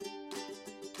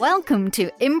Welcome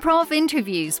to Improv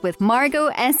Interviews with Margot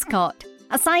Escott,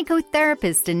 a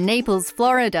psychotherapist in Naples,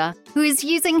 Florida, who is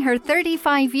using her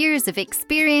 35 years of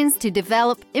experience to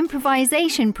develop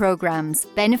improvisation programs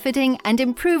benefiting and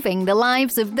improving the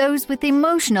lives of those with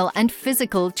emotional and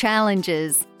physical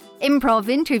challenges. Improv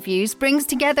Interviews brings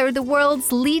together the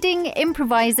world's leading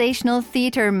improvisational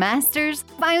theatre masters,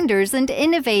 founders, and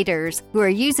innovators who are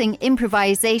using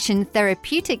improvisation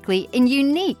therapeutically in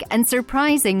unique and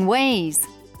surprising ways.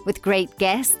 With great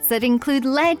guests that include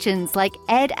legends like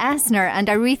Ed Asner and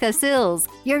Aretha Sills,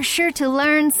 you're sure to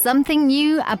learn something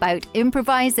new about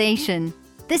improvisation.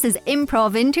 This is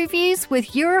Improv Interviews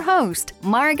with your host,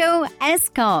 Margot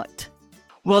Escott.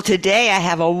 Well, today I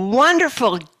have a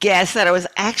wonderful guest that I was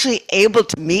actually able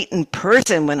to meet in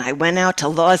person when I went out to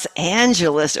Los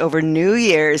Angeles over New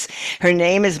Year's. Her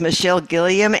name is Michelle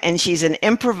Gilliam, and she's an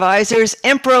improviser.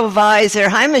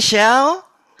 Hi, Michelle.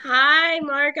 Hi,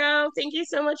 Margot. Thank you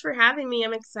so much for having me.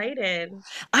 I'm excited.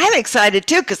 I'm excited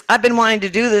too because I've been wanting to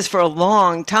do this for a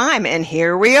long time, and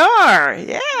here we are.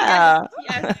 Yeah.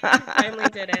 Yes, you finally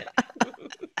did it.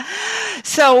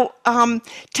 So,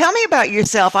 tell me about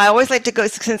yourself. I always like to go,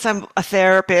 since I'm a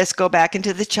therapist, go back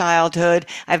into the childhood.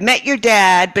 I've met your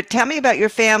dad, but tell me about your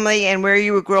family and where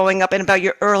you were growing up and about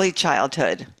your early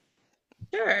childhood.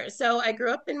 Sure. So I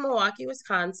grew up in Milwaukee,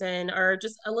 Wisconsin, or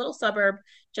just a little suburb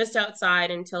just outside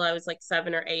until I was like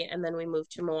 7 or 8, and then we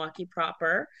moved to Milwaukee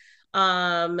proper.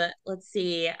 Let's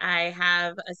see. I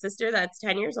have a sister that's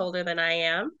 10 years older than I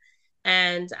am.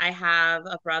 And I have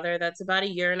a brother that's about a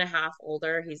year and a half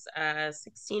older. He's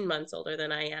 16 months older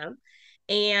than I am.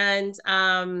 And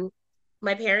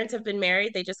my parents have been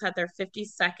married. They just had their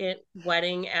 52nd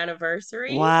wedding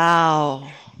anniversary. Wow.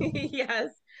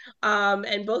 Yes.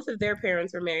 And both of their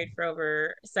parents were married for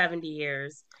over 70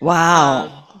 years.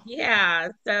 Wow. Yeah,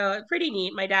 so pretty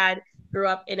neat. My dad grew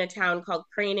up in a town called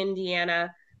Crane,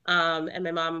 Indiana. And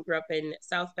my mom grew up in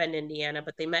South Bend, Indiana,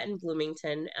 but they met in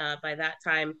Bloomington. By that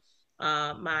time,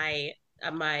 my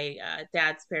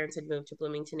dad's parents had moved to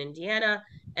Bloomington, Indiana,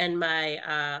 and my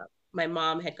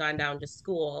mom had gone down to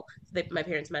school. So my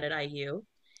parents met at IU.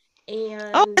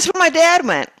 And Oh, that's where my dad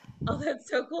went. oh, that's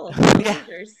so cool. Yeah.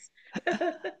 Hoosiers.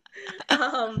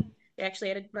 They actually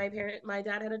had my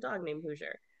dad had a dog named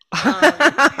Hoosier.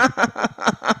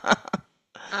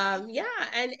 Yeah,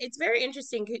 and it's very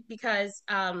interesting because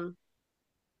I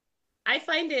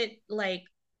find it like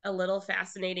a little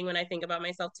fascinating when I think about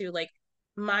myself too. Like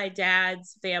my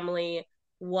dad's family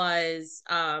was,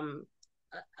 a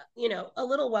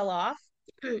little well off,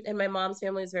 and my mom's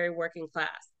family is very working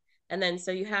class. And then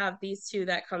so you have these two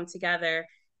that come together,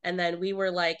 and then we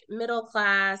were like middle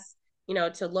class,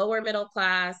 to lower middle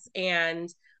class, and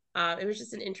it was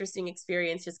just an interesting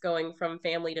experience just going from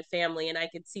family to family, and I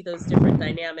could see those different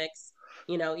dynamics,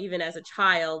 even as a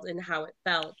child and how it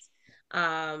felt.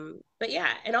 But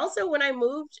yeah, and also when I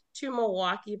moved to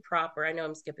Milwaukee proper, I know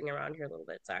I'm skipping around here a little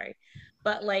bit, sorry,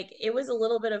 but like it was a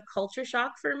little bit of culture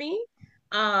shock for me,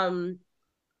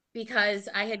 because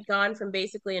I had gone from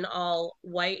basically an all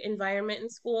white environment in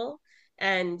school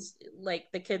and like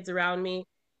the kids around me,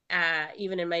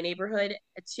 even in my neighborhood,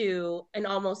 to an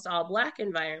almost all Black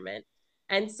environment.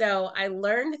 And so I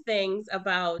learned things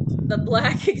about the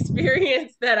Black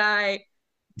experience that I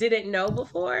didn't know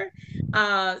before.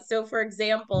 So, for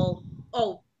example,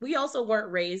 we also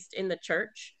weren't raised in the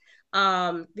church,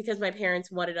 because my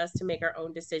parents wanted us to make our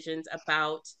own decisions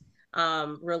about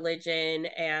religion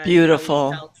and how we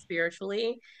Beautiful. felt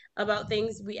spiritually about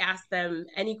things. We asked them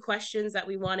any questions that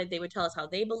we wanted. They would tell us how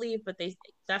they believed, but they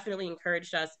definitely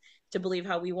encouraged us to believe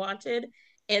how we wanted.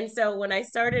 And so when I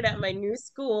started at my new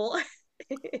school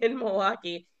in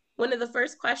Milwaukee, one of the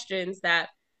first questions that,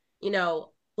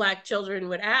 Black children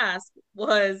would ask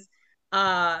was,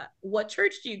 what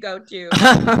church do you go to?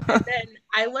 And then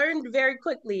I learned very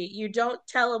quickly, you don't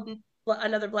tell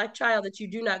another Black child that you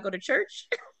do not go to church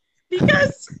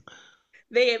because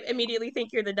they immediately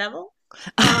think you're the devil.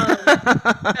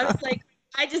 I was like,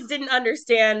 I just didn't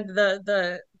understand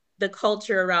the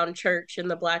culture around church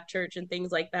and the Black church and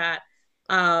things like that.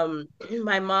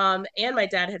 My mom and my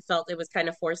dad had felt it was kind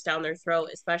of forced down their throat,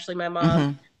 especially my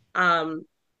mom. Mhm.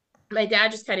 My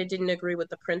dad just kind of didn't agree with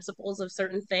the principles of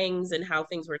certain things and how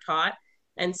things were taught.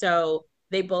 And so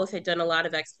they both had done a lot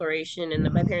of exploration, and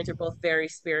my parents are both very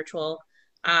spiritual.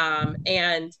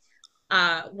 And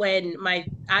when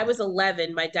I was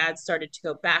 11, my dad started to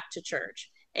go back to church,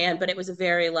 but it was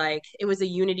it was a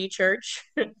unity church.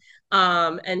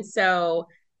 And so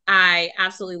I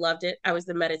absolutely loved it. I was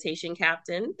the meditation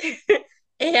captain.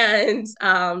 And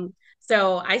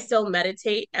so I still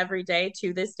meditate every day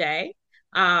to this day.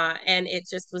 And it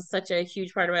just was such a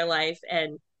huge part of my life.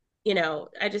 And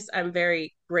I'm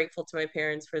very grateful to my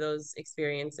parents for those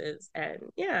experiences. And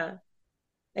yeah,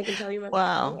 I can tell you much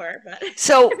Wow. more, but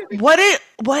So, what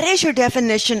is your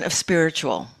definition of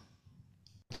spiritual?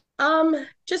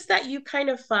 just that you kind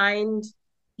of find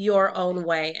your own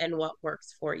way and what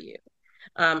works for you.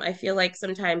 I feel like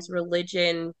sometimes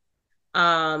religion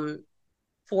um,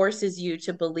 forces you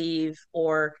to believe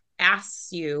or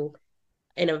asks you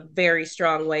in a very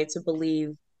strong way to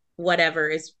believe whatever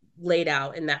is laid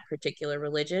out in that particular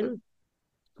religion.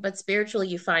 But spiritually,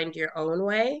 you find your own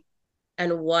way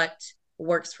and what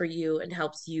works for you and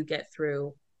helps you get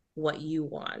through what you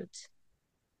want.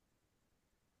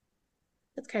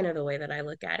 That's kind of the way that I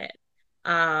look at it.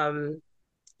 Um,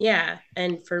 yeah.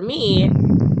 And for me,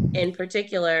 in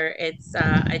particular, it's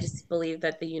I just believe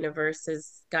that the universe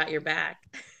has got your back.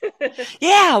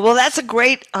 Yeah, well, that's a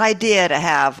great idea to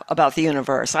have about the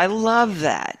universe. I love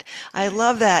that. I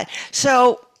love that.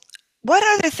 So, what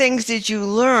other things did you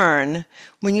learn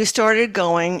when you started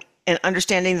going and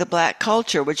understanding the Black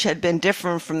culture, which had been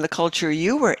different from the culture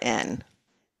you were in?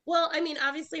 Well, I mean,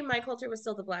 obviously my culture was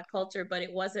still the Black culture, but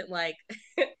it wasn't like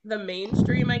the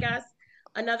mainstream, I guess.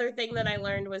 Another thing that I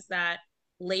learned was that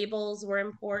labels were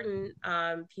important.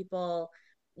 People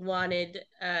wanted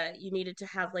you needed to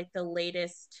have like the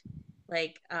latest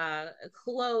like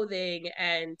clothing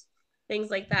and things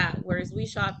like that. Whereas we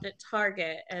shopped at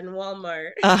Target and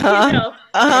Walmart, you Uh-huh. know,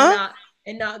 and Uh-huh.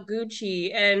 not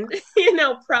Gucci and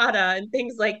Prada and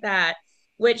things like that.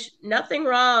 Which nothing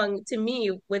wrong to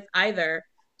me with either,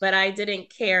 but I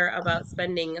didn't care about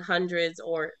spending hundreds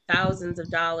or thousands of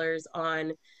dollars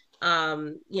on,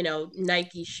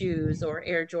 Nike shoes or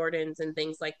Air Jordans and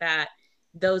things like that.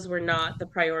 Those were not the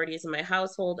priorities in my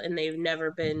household, and they've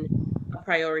never been a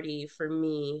priority for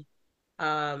me.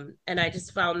 And I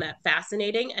just found that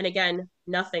fascinating. And again,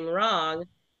 nothing wrong,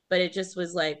 but it just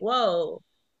was like, whoa,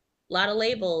 a lot of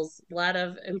labels, a lot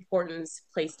of importance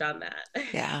placed on that.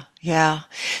 Yeah, yeah.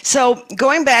 So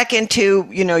going back into,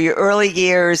 your early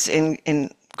years in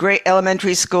great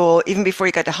elementary school, even before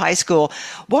you got to high school,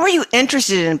 what were you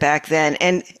interested in back then?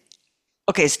 And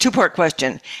okay, it's a two-part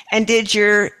question. And did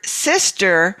your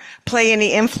sister play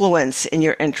any influence in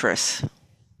your interests?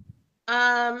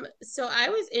 So I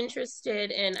was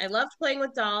interested in, I loved playing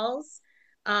with dolls.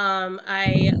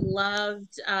 I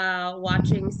loved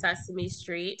watching Sesame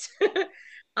Street.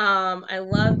 I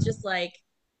loved just like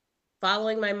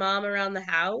following my mom around the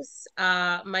house.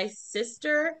 My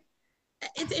sister,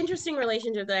 it's an interesting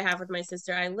relationship that I have with my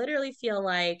sister. I literally feel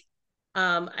like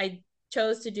I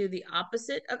chose to do the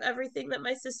opposite of everything that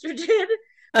my sister did.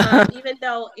 Even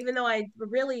though I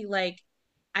really like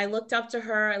I looked up to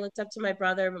her, I looked up to my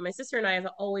brother, but my sister and I have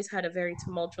always had a very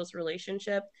tumultuous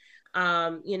relationship.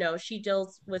 She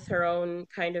deals with her own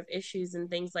kind of issues and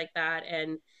things like that.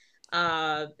 And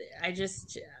uh I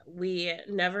just we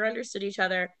never understood each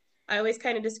other. I always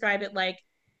kind of describe it like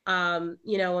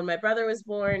when my brother was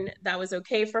born, that was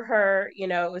okay for her.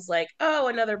 It was like, oh,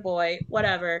 another boy,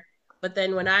 whatever. But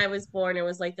then when I was born, it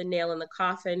was like the nail in the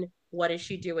coffin. What is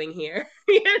she doing here?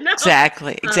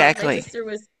 Exactly, My exactly. sister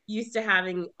was used to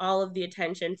having all of the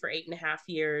attention for 8.5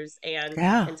 years, and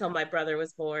Yeah. until my brother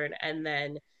was born, and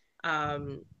then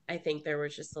I think there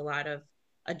was just a lot of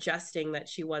adjusting that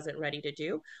she wasn't ready to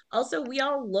do. Also, we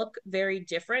all look very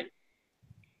different,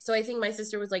 so I think my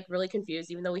sister was like really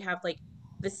confused, even though we have like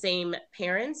the same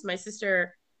parents. My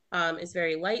sister is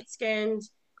very light skinned,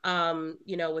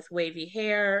 with wavy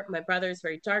hair. My brother is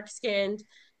very dark skinned,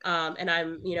 and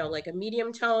I'm, like a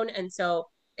medium tone. And so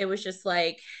it was just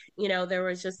like, there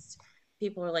was just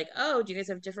people were like, oh, do you guys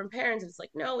have different parents? And it's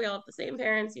like, no, we all have the same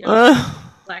parents. Ugh.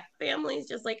 Black families,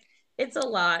 just like it's a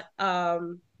lot.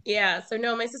 Yeah. So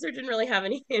no, my sister didn't really have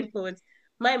any influence.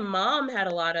 My mom had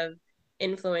a lot of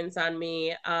influence on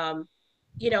me.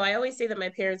 I always say that my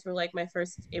parents were like my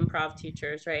first improv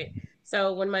teachers, right?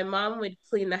 So when my mom would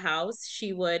clean the house,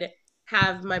 she would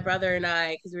have my brother and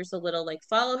I, because we were so little, like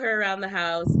follow her around the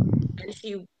house, and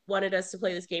she wanted us to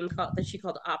play this game that she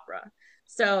called opera.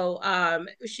 So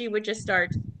she would just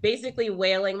start basically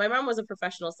wailing. My mom was a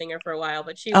professional singer for a while,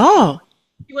 but Oh,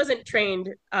 she wasn't trained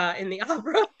in the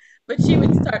opera, but she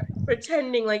would start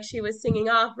pretending like she was singing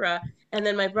opera, and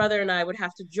then my brother and I would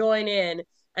have to join in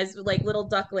as like little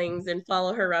ducklings and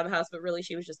follow her around the house, but really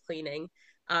she was just cleaning.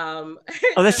 Um,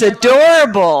 oh, that's and my mom,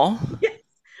 adorable. yes,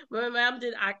 my mom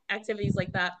did activities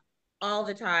like that all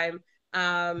the time.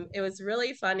 It was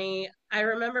really funny. I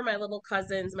remember my little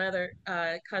cousins, my other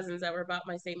cousins that were about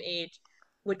my same age,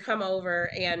 would come over,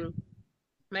 and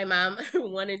my mom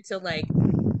wanted to like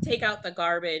take out the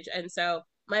garbage. And so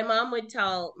my mom would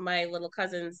tell my little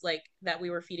cousins like that we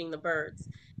were feeding the birds.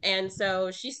 And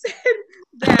so she said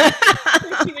Yeah.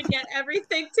 So she would get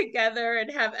everything together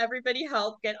and have everybody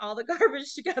help get all the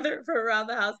garbage together for around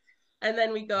the house. And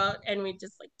then we go out and we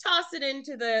just like toss it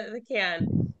into the can.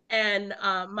 And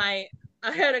my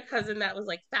I had a cousin that was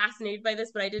like fascinated by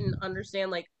this, but I didn't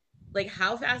understand like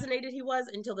how fascinated he was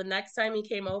until the next time he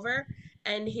came over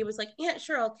and he was like, Aunt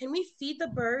Cheryl, can we feed the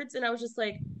birds? And I was just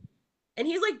like, and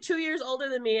he's like 2 years older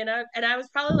than me, and I was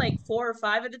probably like 4 or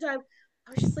 5 at the time.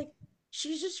 I was just like,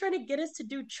 she's just trying to get us to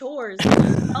do chores. Like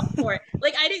you fell for it.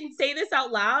 Like I didn't say this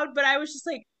out loud, but I was just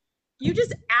like, you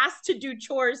just asked to do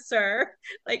chores, sir.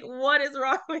 Like what is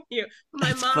wrong with you?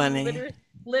 My That's mom funny.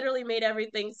 literally made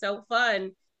everything so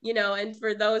fun, and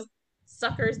for those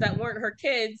suckers that weren't her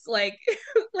kids, like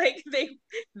like they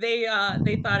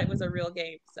thought it was a real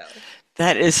game. So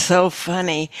That is so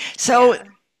funny. So, yeah.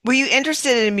 were you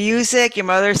interested in music? Your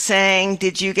mother sang.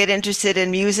 Did you get interested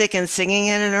in music and singing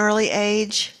at an early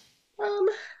age? Um,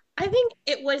 I think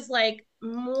it was like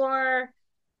more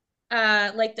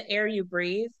like the air you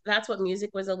breathe. That's what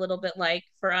music was a little bit like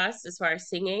for us as far as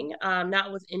singing,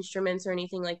 not with instruments or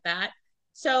anything like that.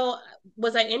 So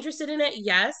was I interested in it?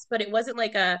 Yes, but it wasn't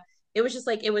like it was just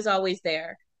like it was always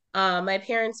there. My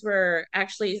parents were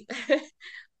actually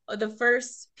the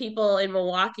first people in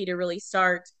Milwaukee to really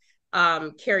start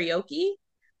karaoke.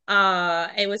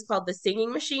 It was called the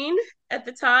Singing Machine at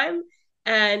the time,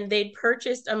 and they'd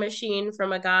purchased a machine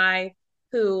from a guy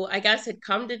who I guess had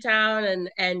come to town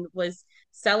and was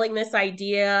selling this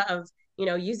idea of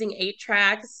using 8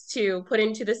 tracks to put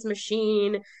into this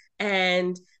machine,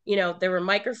 and there were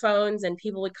microphones and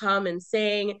people would come and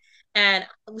sing. And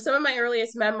some of my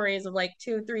earliest memories of like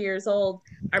 2 3 years old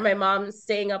are my mom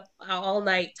staying up all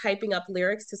night typing up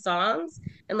lyrics to songs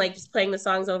and like just playing the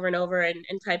songs over and over and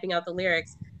typing out the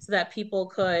lyrics so that people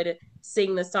could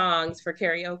sing the songs for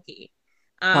karaoke.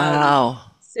 Um, Wow.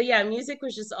 so yeah, music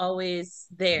was just always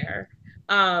there.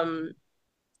 Um,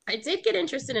 I did get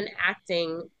interested in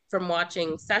acting from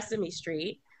watching Sesame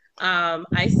Street.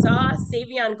 I saw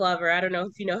Savion Glover. I don't know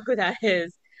if you know who that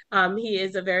is. He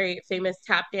is a very famous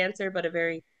tap dancer, but a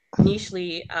very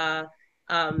nichely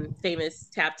famous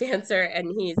tap dancer,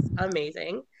 and he's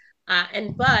amazing.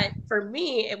 But for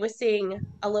me, it was seeing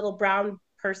a little brown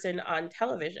person on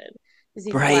television because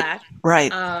he's Right. black.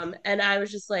 Right. And I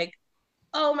was just like,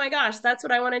 oh my gosh, that's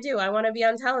what I want to do. I want to be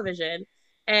on television.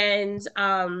 And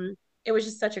it was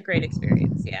just such a great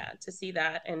experience, yeah, to see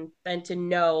that and then to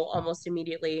know almost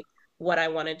immediately what I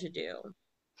wanted to do.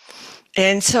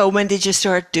 And so, when did you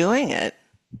start doing it?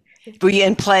 Were you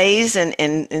in plays and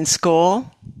in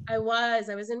school? I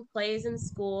was in plays in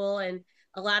school and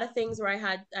a lot of things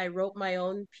where I wrote my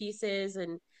own pieces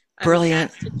and I was Brilliant.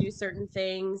 asked to do certain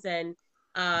things. And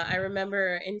I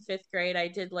remember in 5th grade I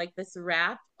did like this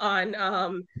rap on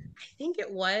I think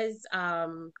it was I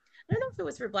don't know if it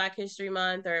was for Black History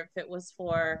Month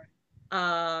or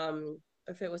um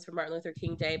if it was for Martin Luther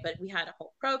King Day, but we had a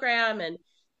whole program and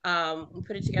we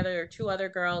put it together, 2 other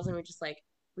girls, and we just like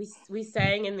we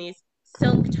sang in these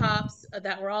silk tops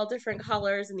that were all different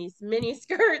colors and these mini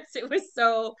skirts. It was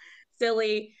so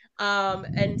silly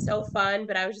and so fun,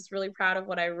 but I was just really proud of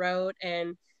what I wrote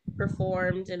and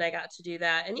performed, and I got to do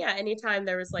that. And yeah, anytime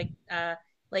there was like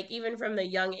even from the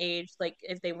young age, like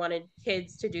if they wanted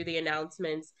kids to do the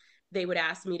announcements, they would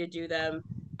ask me to do them.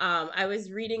 I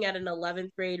was reading at an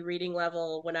 11th grade reading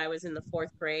level when I was in the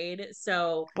 4th grade.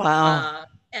 So Wow.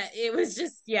 it was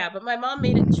just, yeah, but my mom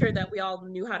made it sure that we all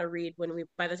knew how to read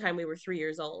by the time we were 3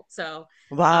 years old. So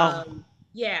Wow.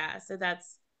 yeah, so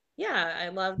yeah, I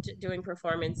loved doing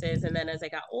performances. And then as I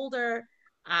got older,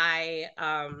 I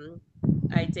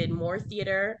did more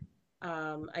theater.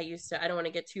 I don't want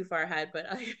to get too far ahead, but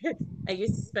I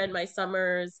used to spend my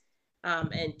summers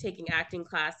and taking acting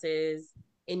classes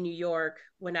in New York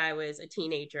when I was a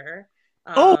teenager.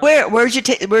 Oh, Um, where'd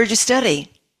you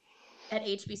study? at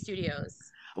HB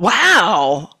Studios.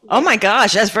 Wow. Oh my Yeah.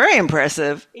 gosh, that's very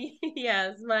impressive.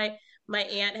 Yes, my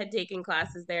aunt had taken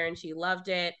classes there and she loved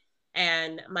it.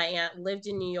 And my aunt lived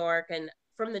in New York, and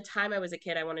from the time I was a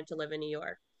kid, I wanted to live in New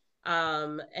York.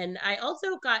 And I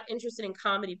also got interested in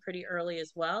comedy pretty early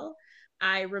as well.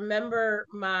 I remember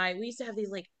my we used to have these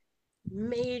like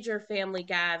major family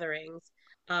gatherings.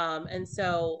 And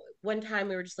so one time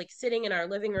we were just like sitting in our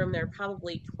living room, there were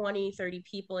probably 20, 30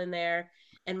 people in there.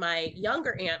 And my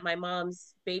younger aunt, my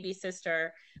mom's baby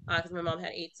sister, because my mom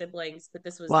had 8 siblings, but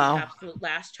this was the Wow. absolute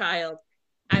last child.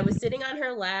 I was sitting on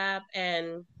her lap and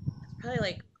I was probably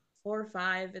like 4 or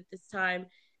 5 at this time,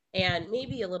 and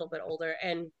maybe a little bit older.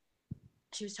 And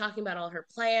she was talking about all her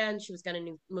plans. She was going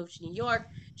to move to New York.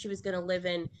 She was going to live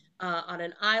in on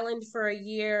an island for a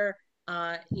year,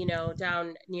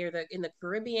 down near the in the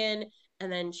Caribbean.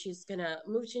 and then she's gonna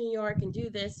move to New York and do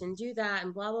this and do that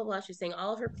and blah blah blah. She's saying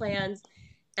all of her plans,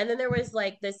 and then there was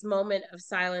like this moment of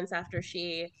silence after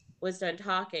she was done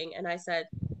talking, and I said,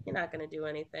 "You're not gonna do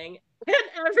anything," and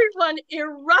everyone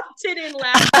erupted in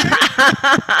laughter.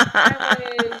 I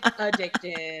was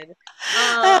addicted.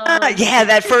 Yeah,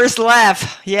 that first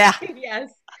laugh. Yeah.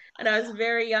 Yes. And I was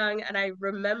very young and I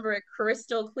remember it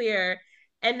crystal clear.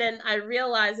 And then I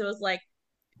realized it was like,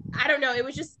 I don't know, it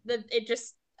was just that it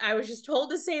just I was just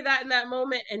told to say that in that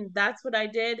moment and that's what I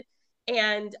did.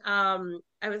 And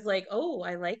I was like, "Oh,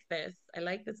 I like this. I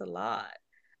like this a lot."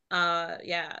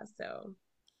 Yeah, so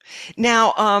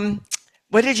Now,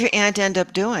 what did your aunt end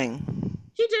up doing?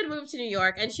 she did move to New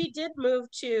York and she did move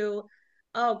to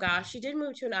oh gosh, she did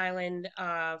move to an island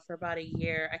for about a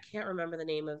year. I can't remember the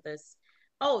name of this.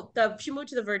 Oh, the she moved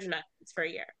to the Virgin Islands for a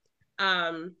year.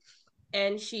 Um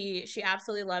and she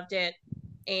absolutely loved it.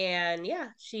 And yeah,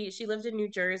 she lived in New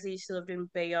Jersey, she lived in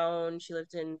Bayonne, she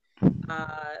lived in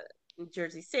uh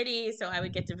Jersey City, so I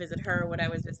would get to visit her when I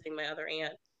was visiting my other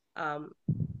aunt um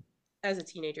as a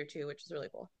teenager too, which is really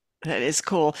cool. That is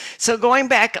cool. So going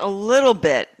back a little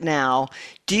bit now,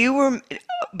 do you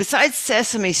besides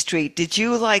Sesame Street, did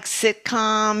you like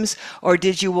sitcoms or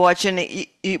did you watch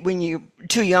any when you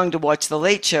too young to watch the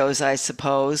late shows, I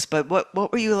suppose, but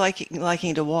what were you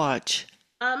liking to watch?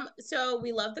 So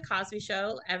we love the Cosby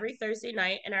Show. Every Thursday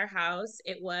night in our house,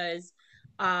 it was,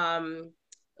 um,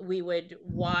 we would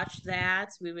watch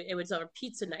that. It was our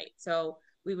pizza night. So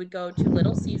we would go to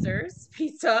Little Caesars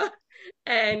Pizza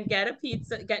and get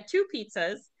two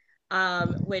pizzas,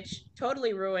 which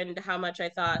totally ruined how much I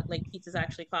thought like pizzas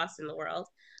actually cost in the world.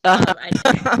 I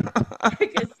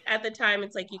because at the time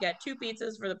it's like you get two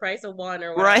pizzas for the price of one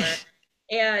or Right. whatever.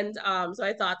 And so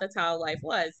I thought that's how life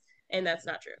was, and that's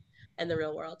not true in the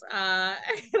real world. And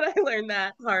I learned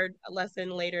that hard lesson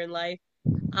later in life.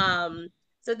 Um,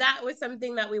 so that was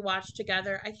something that we watched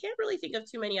together. I can't really think of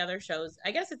too many other shows.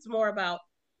 I guess it's more about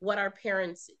what our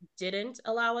parents didn't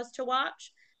allow us to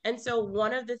watch. And so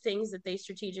one of the things that they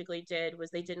strategically did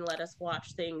was they didn't let us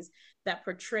watch things that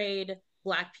portrayed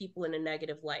Black people in a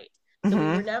negative light. So we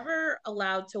were Hmm. never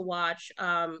allowed to watch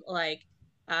like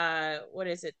what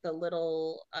is it, the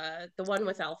one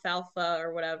with alfalfa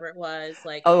or whatever it was,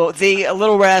 like Oh, the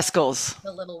Little Rascals.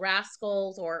 the Little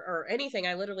Rascals or anything.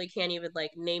 I literally can't even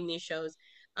like name these shows.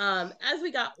 As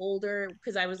we got older,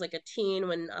 because I was like a teen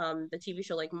when the TV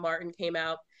show like Martin came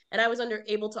out, and I was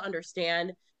able to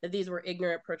understand that these were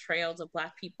ignorant portrayals of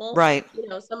Black people. Right. You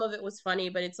know, some of it was funny,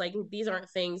 but it's like these aren't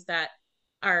things that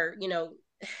are,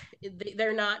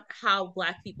 they're not how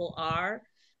Black people are.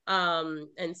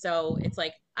 And so it's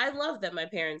like I love that my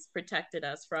parents protected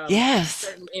us from Yes.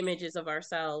 certain images of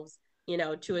ourselves,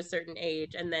 to a certain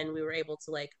age, and then we were able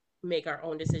to like make our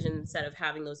own decisions instead of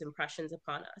having those impressions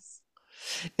upon us.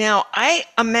 Now, I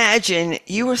imagine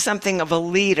you were something of a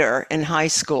leader in high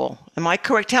school. Am I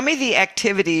correct? Tell me the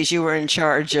activities you were in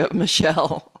charge of,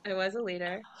 Michelle. I was a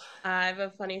leader. I have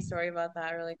a funny story about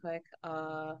that really quick.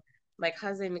 My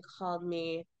cousin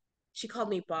she called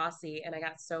me bossy, and I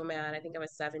got so mad. I think I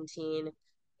was 17,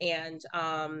 and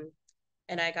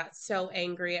I got so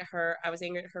angry at her. I was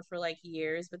angry at her for like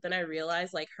years, but then I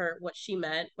realized like what she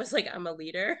meant was like I'm a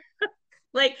leader.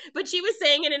 Like, but she was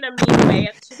saying it in a mean way.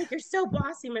 She's like, "You're so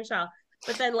bossy, Michelle."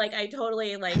 But then like I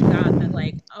totally like got that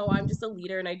like, oh, I'm just a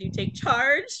leader and I do take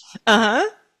charge, Uh-huh.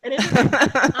 and it's okay.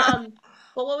 Um,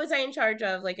 but what was I in charge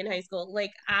of like in high school?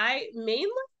 Like I mainly,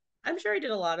 I'm sure I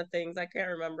did a lot of things. I can't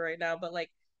remember right now, but like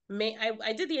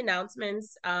I did the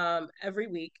announcements every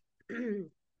week.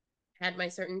 Had my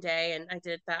certain day, and I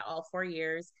did that all 4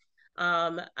 years.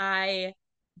 I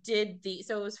did the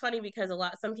so it was funny because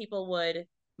some people would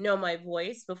know my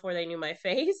voice before they knew my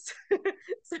face.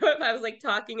 So if I was like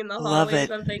talking in the Love hallway or it.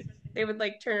 something, they would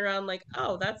like turn around like,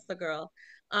 "Oh, that's the girl."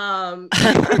 Um,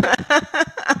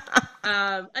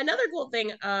 another cool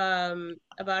thing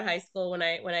about high school when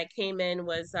I came in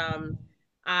was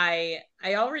I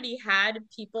already had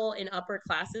people in upper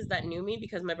classes that knew me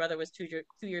because my brother was 2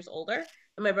 years older,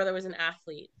 and my brother was an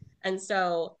athlete. And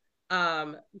so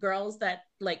girls that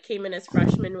like came in as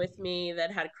freshmen with me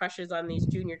that had crushes on these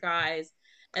junior guys,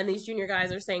 and these junior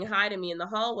guys are saying hi to me in the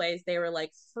hallways, they were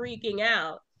like freaking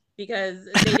out because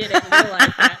they didn't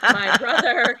realize that my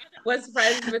brother was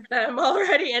friends with them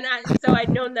already, and so I'd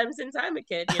known them since I'm a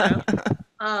kid.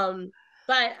 Um,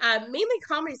 but mainly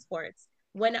comedy sports.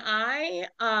 When I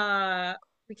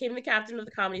became the captain of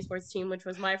the comedy sports team, which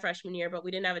was my freshman year, but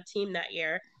we didn't have a team that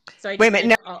year, so I Wait a just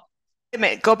minute. did No, all. wait a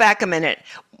minute. Go back a minute.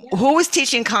 Yeah. Who was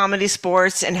teaching comedy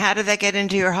sports and how did that get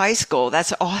into your high school?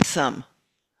 That's awesome.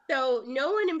 So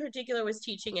no one in particular was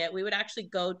teaching it. We would actually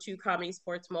go to Comedy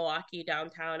Sports Milwaukee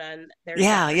downtown on their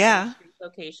Yeah, Jefferson yeah. Street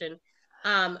location.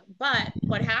 But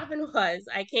what happened was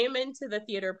I came into the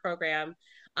theater program.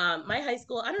 My high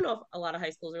school, I don't know if a lot of high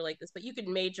schools are like this, but you could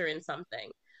major in something.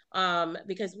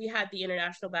 Because we had the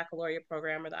International Baccalaureate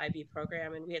program or the IB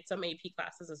program, and we had some AP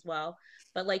classes as well.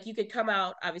 But like you could come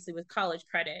out obviously with college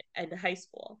credit and high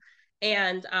school.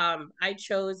 And I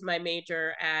chose my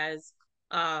major as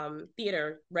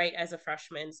theater right as a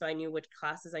freshman, so I knew which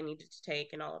classes I needed to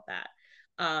take and all of that.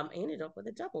 I ended up with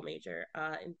a double major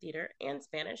in theater and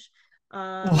Spanish.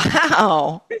 Um,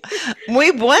 Wow.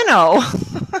 Muy bueno.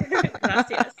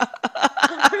 Gracias.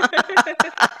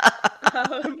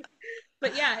 um,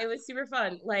 but yeah, it was super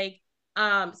fun.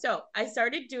 So I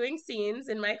started doing scenes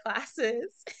in my classes,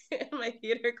 in my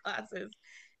theater classes,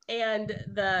 and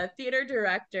the theater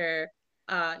director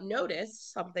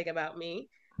noticed something about me,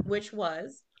 which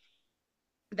was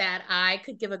that I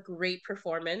could give a great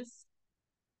performance,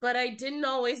 but I didn't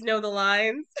always know the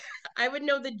lines. I would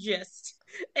know the gist,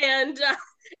 and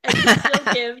could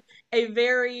still give a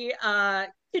very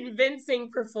convincing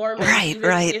performance, Right, even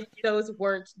right. if those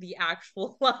weren't the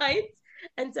actual lines.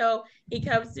 And so he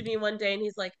comes to me one day and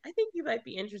he's like, "I think you might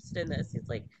be interested in this." He's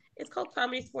like, "It's called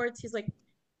Comedy Sports." He's like,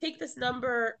 "Take this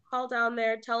number, call down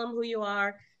there, tell him who you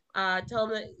are." Tell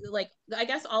him that, like, I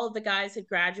guess all of the guys had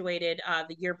graduated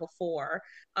the year before,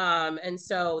 and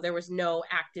so there was no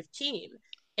active team,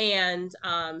 and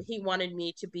he wanted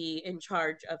me to be in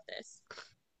charge of this,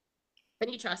 and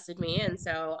he trusted me, and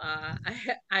so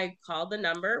I called the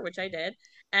number, which I did,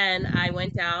 and I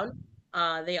went down.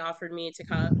 They offered me to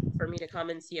come for me to come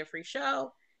and see a free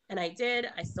show, and I did.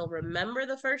 I still remember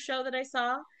the first show that I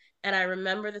saw, and I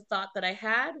remember the thought that I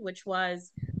had, which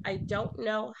was, I don't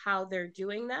know how they're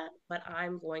doing that, but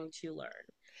I'm going to learn.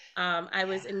 I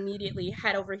was immediately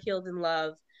head over heels in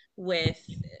love with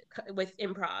with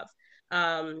improv.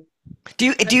 Um,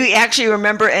 Do but you actually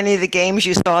remember any of the games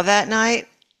you saw that night?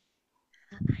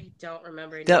 I don't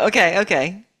remember any No, of the okay, games,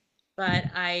 okay. but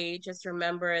I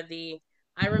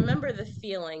remember the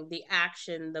feeling, the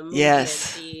action, the movement,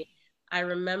 Yes. the I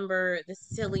remember the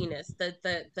silliness,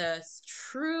 the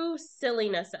true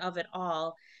silliness of it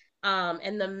all,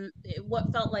 and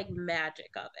what felt like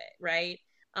magic of it, right?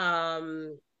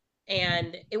 Um,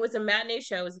 and it was a matinee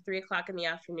show. It was at 3 o'clock in the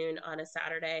afternoon on a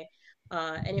Saturday,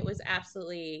 and it was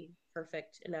absolutely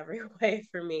perfect in every way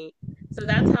for me. So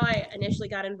that's how I initially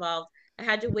got involved. I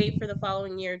had to wait for the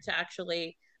following year to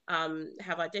actually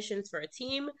have auditions for a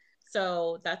team.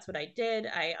 So that's what I did.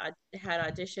 I had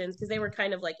auditions because they were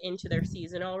kind of like into their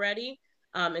season already.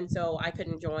 And so I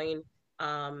couldn't join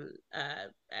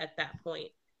at that point.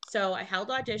 So I held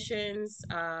auditions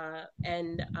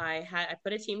and I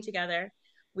put a team together.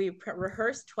 We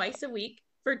rehearsed twice a week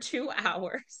for 2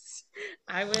 hours.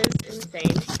 I was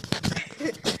insane.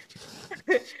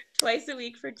 Twice a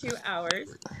week for 2 hours.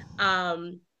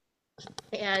 Um,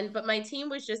 but my team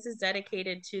was just as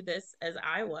dedicated to this as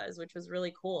I was, which was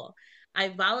really cool. I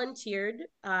volunteered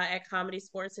at Comedy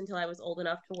Sports until I was old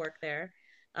enough to work there.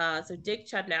 So Dick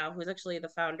Chudnow, who's actually the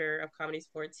founder of Comedy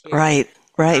Sports here, Right,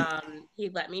 right. he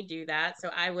let me do that. So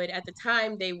I would, at the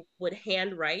time, they would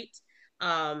handwrite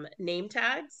name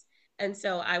tags. And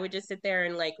so I would just sit there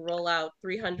and like roll out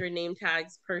 300 name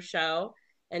tags per show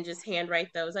and just handwrite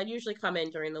those. I'd usually come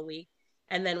in during the week.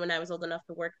 And then when I was old enough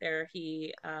to work there,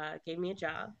 he gave me a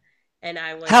job. And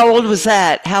I was How old was only,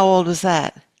 that? How old was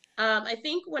that? I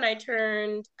think when I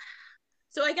turned,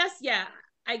 so I guess, yeah,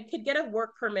 I could get a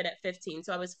work permit at 15.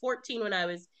 So I was 14 when I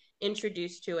was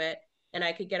introduced to it, and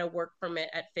I could get a work permit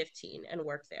at 15 and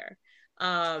work there.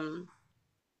 Um,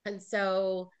 and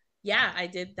so, yeah, I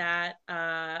did that.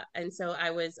 And so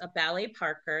I was a ballet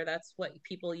parker. That's what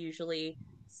people usually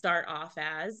start off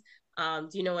as. Do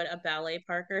you know what a ballet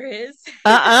parker is?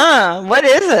 Uh-uh. What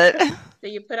is it? So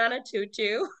you put on a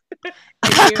tutu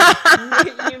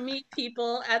and you meet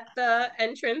people at the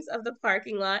entrance of the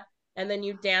parking lot, and then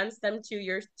you dance them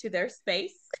to their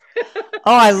space.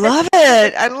 Oh, I love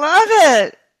it. I love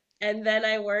it. And then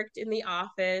I worked in the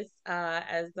office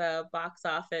as the box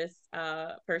office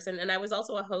person, and I was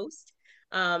also a host.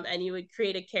 And you would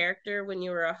create a character when you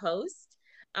were a host,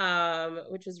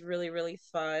 which was really really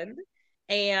fun.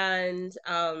 And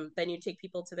then you take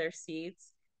people to their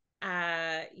seats.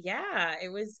 Yeah, it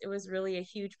was really a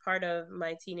huge part of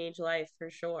my teenage life for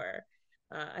sure.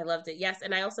 I loved it. Yes,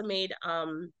 and I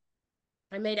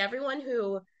made everyone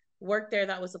who worked there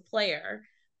that was a player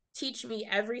teach me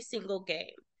every single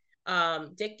game.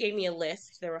 Dick gave me a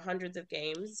list. There were hundreds of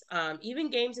games, even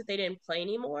games that they didn't play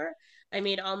anymore. I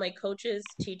made all my coaches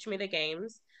teach me the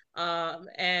games.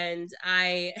 And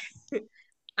I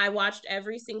I watched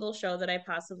every single show that I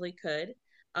possibly could,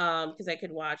 because I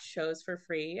could watch shows for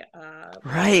free while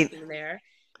Right. working there.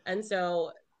 And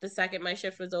so the second my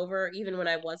shift was over, even when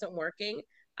I wasn't working,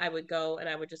 I would go and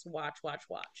I would just watch, watch,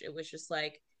 watch. It was just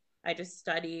like I just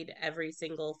studied every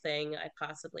single thing I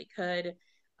possibly could,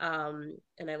 and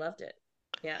I loved it.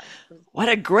 Yeah. What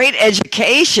a great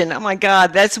education. Oh my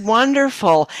God, that's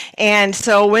wonderful. And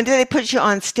so when did they put you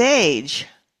on stage?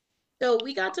 So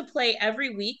we got to play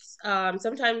every week,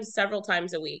 sometimes several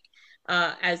times a week,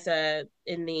 as a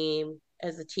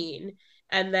teen,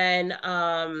 and then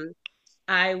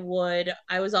I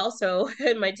was also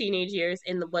in my teenage years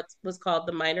in what was called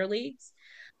the minor leagues.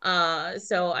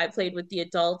 So I played with the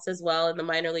adults as well in the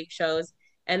minor league shows.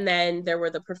 And then there were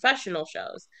the professional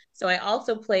shows. So I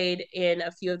also played in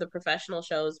a few of the professional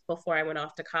shows before I went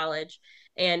off to college.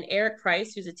 And Eric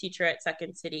Price, who's a teacher at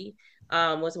Second City,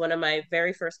 was one of my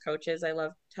very first coaches. I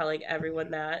love telling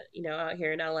everyone that, out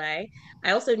here in LA.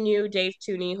 I also knew Dave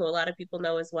Tooney, who a lot of people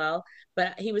know as well,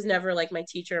 but he was never like my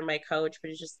teacher or my coach, but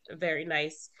he's just a very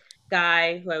nice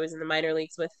guy who I was in the minor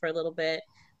leagues with for a little bit.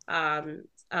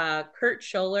 Kurt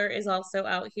Scholler is also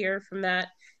out here from that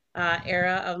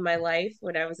era of my life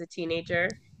when I was a teenager.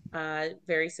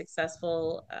 Very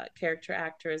successful character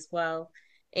actor as well.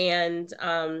 And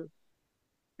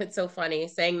it's so funny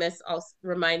saying this also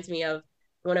reminds me of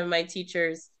one of my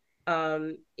teachers.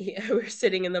 We were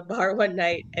sitting in the bar one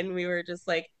night and we were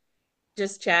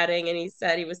just chatting, and he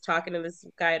said he was talking to this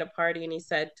guy at a party, and he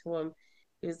said to him,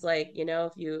 he was like,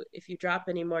 if you drop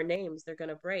any more names, they're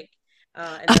gonna break.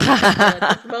 And then I will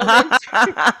at this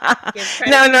moment give No, credit to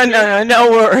no, no, no,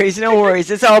 no worries, no worries.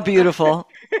 It's all beautiful.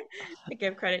 I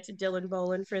give credit to Dylan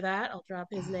Bolin for that. I'll drop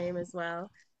his name as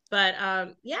well. But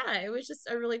yeah, it was just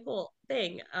a really cool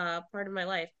thing, part of my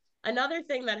life. Another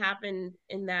thing that happened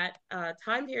in that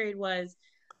time period was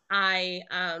I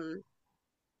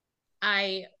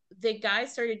I the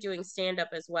guys started doing stand up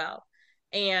as well,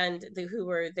 and who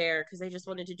were there because they just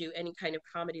wanted to do any kind of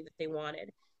comedy that they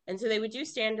wanted, and so they would do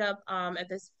stand up at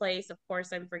this place. Of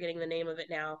course, I'm forgetting the name of it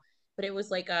now, but it was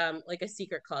like a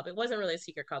secret club. It wasn't really a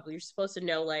secret club. You're supposed to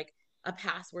know like a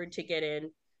password to get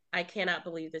in. I cannot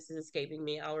believe this is escaping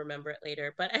me. I'll remember it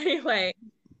later. But anyway,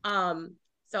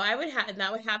 so I would have, and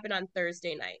that would happen on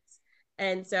Thursday nights.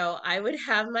 And so I would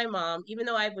have my mom, even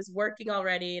though I was working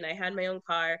already and I had my own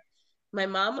car, my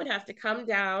mom would have to come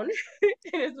down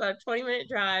and it's about a 20-minute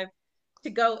drive to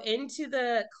go into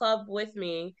the club with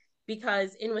me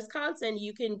because in Wisconsin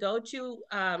you can go to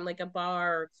like a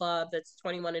bar or club that's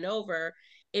 21 and over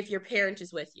if your parent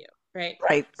is with you, right?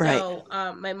 Right, right. So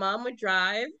my mom would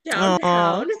drive Aw,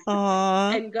 downtown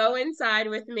aw. and go inside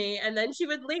with me, and then she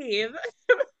would leave,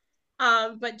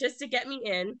 but just to get me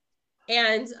in.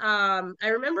 And I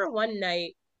remember one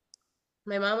night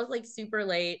my mom was like super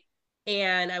late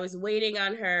and I was waiting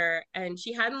on her and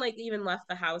she hadn't like even left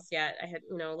the house yet. I had,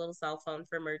 a little cell phone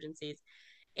for emergencies.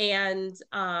 And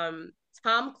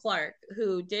Tom Clark,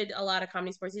 who did a lot of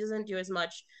comedy sports, he doesn't do as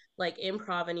much like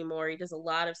improv anymore. He does a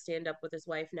lot of stand up with his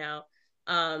wife now.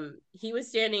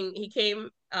 He came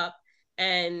up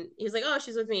and he was like, "Oh,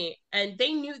 she's with me." And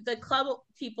the club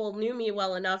people knew me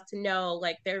well enough to know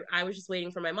like I was just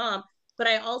waiting for my mom, but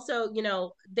I also,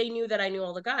 they knew that I knew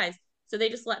all the guys. So they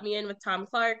just let me in with Tom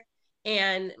Clark,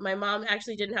 and my mom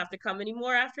actually didn't have to come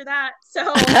anymore after that. So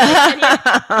like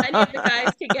any of the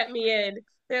guys could get me in.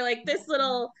 They're like, this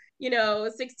little,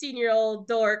 16-year-old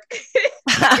dork is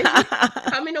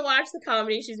coming to watch the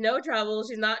comedy. She's no trouble.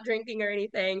 She's not drinking or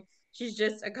anything. She's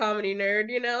just a comedy nerd.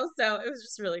 So it was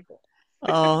just really cool.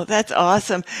 Oh, that's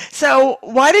awesome. So,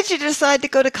 why did you decide to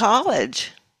go to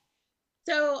college?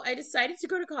 So I decided to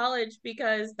go to college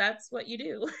because that's what you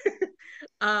do.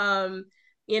 um,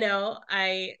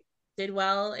 I did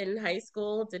well in high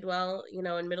school, did well,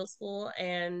 in middle school,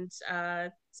 and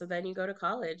so then you go to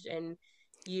college and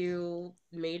you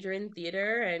major in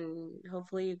theater and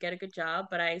hopefully you get a good job.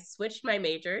 But I switched my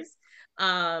majors.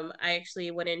 I actually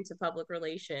went into public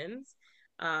relations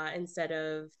instead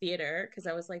of theater because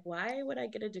I was like, why would I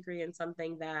get a degree in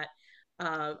something that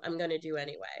I'm going to do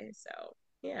anyway? So,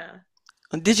 yeah.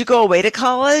 Did you go away to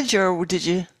college or did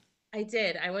you? I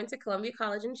did. I went to Columbia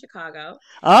College in Chicago, and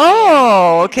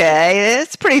Oh, okay.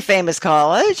 It's a pretty famous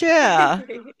college. Yeah.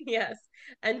 yes.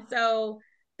 And so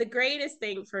the greatest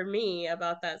thing for me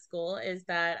about that school is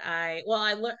that I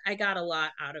got a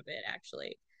lot out of it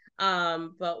actually.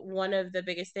 But one of the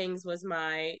biggest things was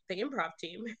the improv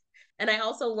team. And I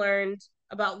also learned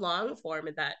about long form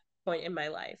at that point in my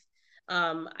life.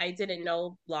 I didn't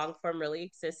know long form really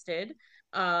existed.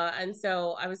 And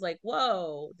so I was like,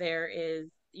 whoa, there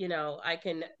is, I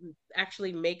can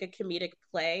actually make a comedic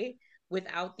play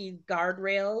without these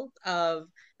guardrails of,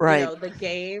 Right. the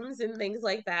games and things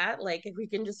like that. Like if we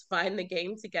can just find the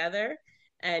game together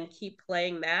and keep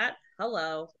playing that,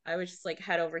 hello, I was just like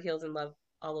head over heels in love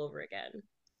all over again.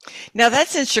 Now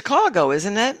that's in Chicago,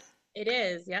 isn't it? It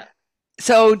is, yep.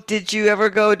 So did you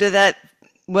ever go to that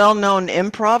well-known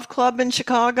improv club in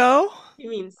Chicago?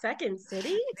 You mean Second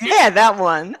City? Yeah, that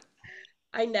one.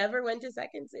 I never went to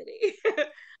Second City.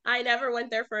 I never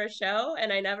went there for a show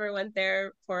and I never went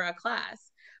there for a class.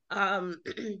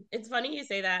 It's funny you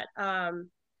say that.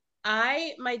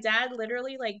 My dad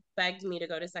literally like begged me to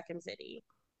go to Second City.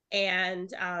 And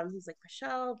he's like,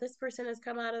 Michelle, this person has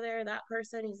come out of there, that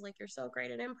person. He's like, you're so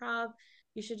great at improv.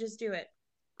 You should just do it.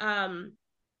 Um,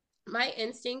 my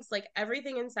instincts, like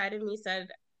everything inside of me said,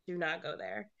 do not go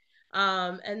there.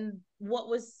 And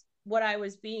what I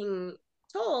was being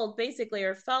told basically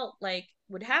or felt like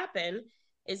would happen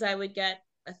is I would get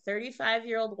a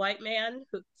 35-year-old white man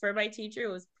who, for my teacher,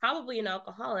 who was probably an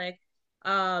alcoholic,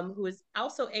 who was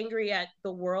also angry at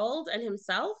the world and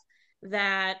himself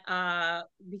that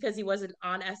because he wasn't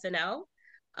on SNL.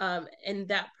 And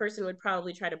that person would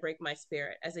probably try to break my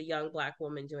spirit as a young Black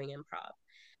woman doing improv.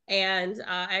 And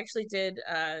I actually did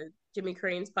Jimmy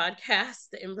Crane's podcast,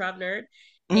 The Improv Nerd.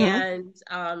 Hmm.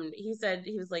 And he said,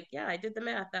 he was like, yeah, I did the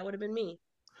math. That would have been me.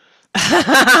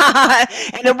 Yeah.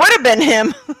 And it would have been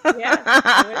him. Yeah.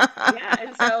 It would, yeah.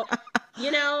 And so,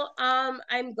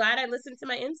 I'm glad I listened to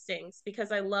my instincts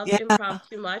because I loved Yeah. improv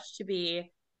too much to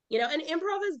be, and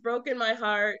improv has broken my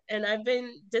heart and I've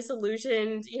been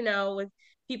disillusioned, with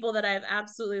people that I've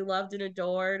absolutely loved and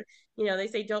adored. They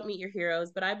say don't meet your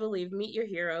heroes, but I believe meet your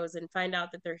heroes and find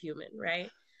out that they're human, right?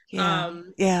 Yeah.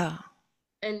 Um, Yeah.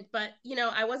 but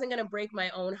I wasn't going to break my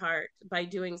own heart by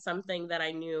doing something that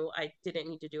I knew I didn't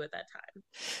need to do at that time.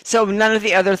 So none of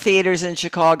the other theaters in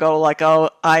Chicago, like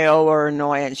IO or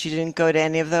Annoyance, you didn't go to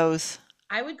any of those?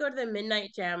 I would go to the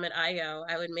midnight jam at IO.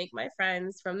 I would make my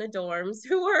friends from the dorms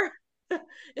who were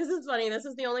this is funny. This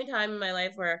is the only time in my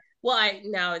life where, well, I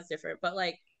now it's different, but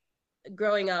like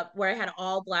growing up where I had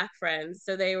all Black friends.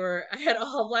 So I had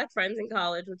all Black friends in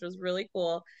college, which was really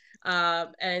cool.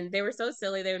 And they were so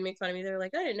silly. They would make fun of me. They were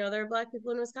like, I didn't know there were Black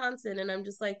people in Wisconsin. And I'm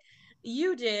just like,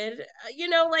 you did,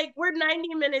 like we're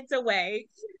 90 minutes away,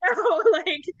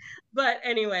 like, but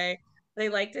anyway, they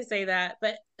like to say that.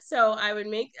 But so I would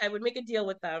make a deal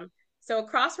with them. So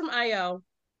across from IO,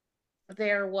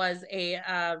 there was a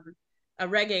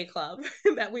reggae club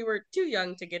that we were too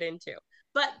young to get into,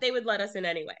 but they would let us in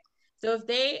anyway. So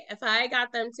if I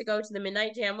got them to go to the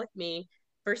midnight jam with me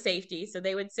for safety, so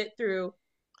they would sit through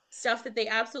stuff that they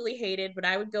absolutely hated, but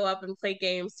I would go up and play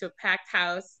games to a packed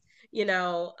house,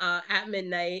 at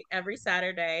midnight every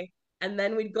Saturday. And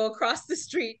then we'd go across the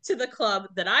street to the club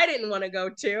that I didn't want to go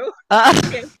to Uh,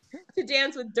 dance, to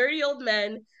dance with dirty old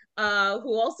men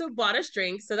who also bought us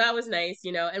drinks. So that was nice.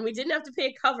 And we didn't have to pay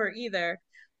a cover either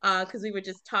because we would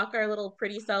just talk our little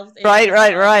pretty selves into right, the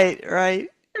right, club. right, right.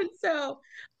 And so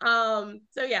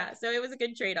yeah, so it was a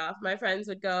good trade-off. My friends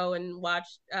would go and watch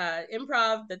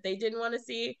improv that they didn't want to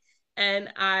see, and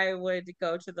I would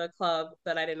go to the club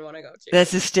that I didn't want to go to.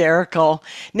 That's hysterical.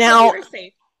 But we Now, were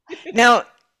safe. now,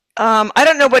 I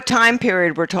don't know what time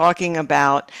period we're talking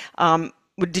about.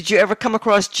 Did you ever come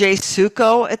across Jay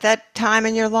Suko at that time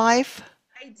in your life?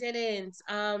 I didn't.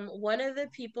 One of the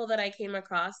people that I came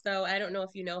across, though, I don't know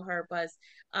if you know her, was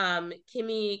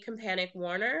Kimmy Kampanik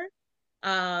Warner.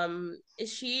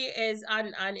 She is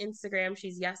on Instagram.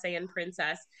 She's Yes and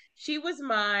Princess. She was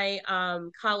my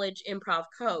college improv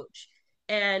coach,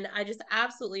 and I just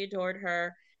absolutely adored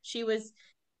her.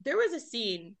 There was a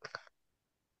scene.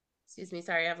 Excuse me,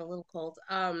 sorry, I have a little cold.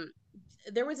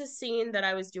 There was a scene that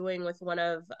I was doing with one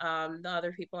of the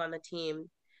other people on the team,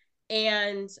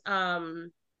 and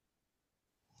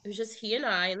it was just he and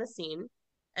I in the scene,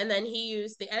 and then he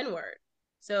used the N word.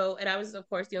 So, and I was of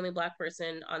course the only Black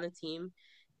person on the team,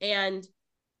 and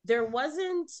there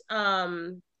wasn't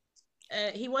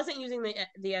he wasn't using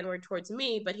the N word towards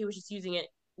me, but he was just using it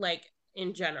like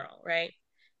in general, right?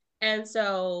 And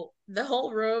so the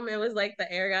whole room, it was like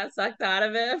the air got sucked out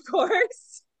of it, of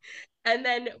course. And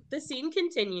then the scene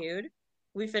continued.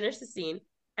 We finished the scene,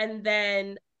 and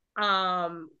then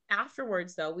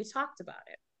afterwards though we talked about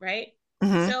it, right?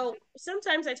 Hmm. So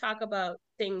sometimes I talk about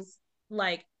things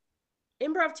like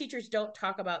improv teachers don't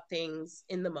talk about things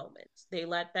in the moment. They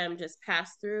let them just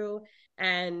pass through,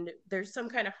 and there's some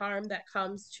kind of harm that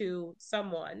comes to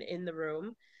someone in the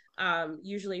room,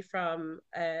 usually from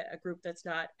a group that's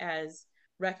not as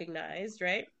recognized,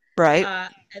 right? Right. Uh,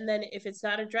 and then if it's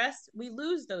not addressed, we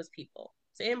lose those people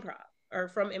to improv or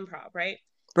from improv, right?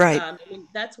 Right. I mean,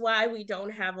 that's why we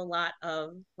don't have a lot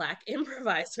of Black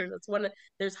improvisers. That's one of,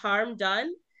 there's harm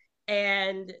done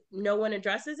and no one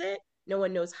addresses it. No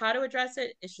one knows how to address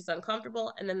it. It's just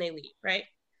uncomfortable and then they leave, right?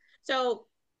 So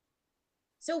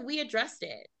we addressed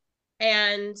it.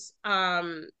 And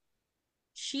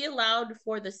she allowed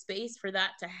for the space for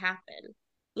that to happen.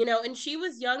 And she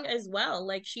was young as well.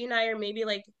 Like she and I are maybe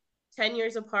like 10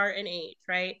 years apart in age,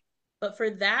 right? But for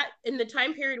that, in the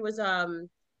time period was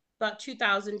about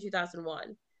 2000,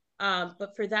 2001.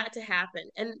 But for that to happen,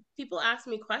 and people ask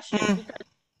me questions Mm, because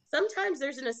sometimes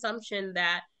there's an assumption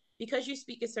that because you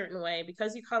speak a certain way,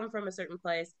 because you come from a certain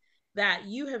place, that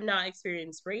you have not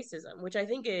experienced racism, which I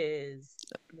think is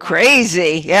wild.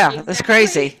 crazy. Yeah, that's Exactly.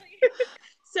 crazy.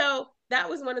 So that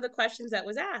was one of the questions that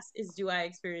was asked is, do I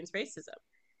experience racism?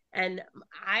 And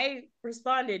I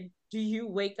responded, do you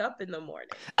wake up in the morning?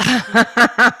 Do you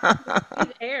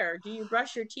breathe air? Do you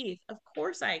brush your teeth? Of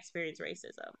course I experience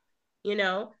racism. You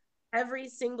know, every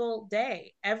single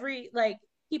day. Every like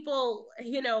people,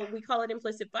 we call it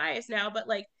implicit bias now, but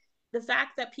like the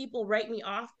fact that people write me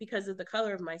off because of the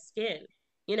color of my skin.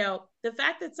 The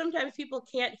fact that sometimes people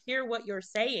can't hear what you're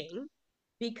saying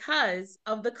because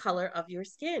of the color of your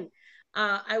skin.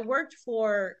 I worked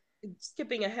for,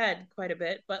 skipping ahead quite a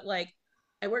bit, but like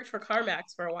I worked for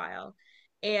CarMax for a while,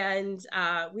 and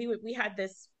we had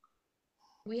this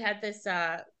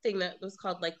thing that was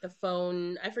called like the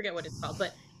phone. I forget what it's called,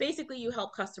 but basically you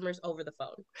help customers over the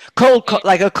phone. Cold call, And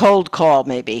like a cold call,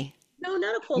 maybe. no,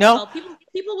 not a cold No? call.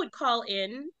 People would call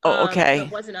in. Oh, So it okay.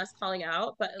 wasn't us calling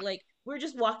out, but like we're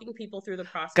just walking people through the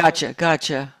process over Gotcha, the phone.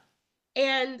 gotcha.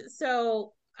 And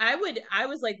so I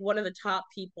was like one of the top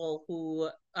people who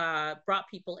brought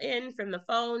people in from the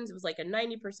phones. It was like a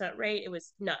 90% rate. It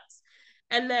was nuts.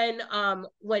 And then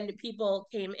when people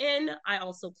came in, I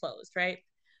also closed, right?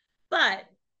 But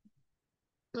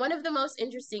one of the most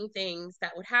interesting things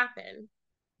that would happen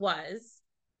was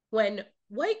when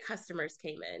white customers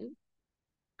came in,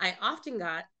 I often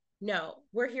got, no,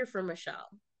 we're here for Michelle.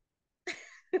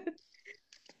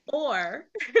 Or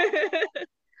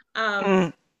um,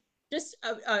 Mm, just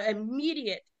a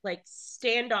immediate like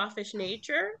standoffish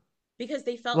nature because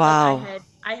they felt like I wow. had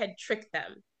I had tricked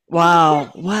them because Wow. you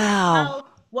can't Wow. tell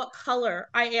what color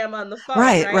I am on the phone,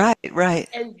 Right, right? right, right.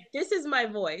 And this is my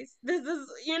voice. This is,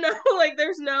 like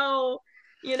there's no,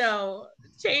 you know,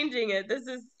 changing it. This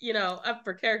is, up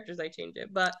for characters I change it,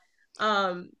 but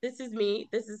this is me.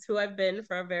 This is who I've been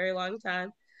for a very long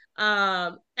time.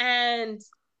 And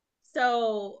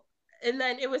so, and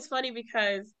then it was funny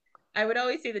because I would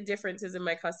always see the differences in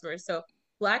my customers. So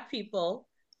black people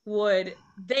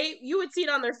you would see it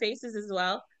on their faces as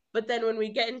well. But then when we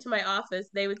get into my office,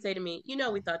 they would say to me,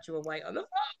 we thought you were white on the phone.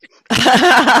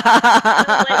 And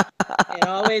I'm like, it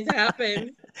always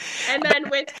happens. And then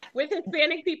with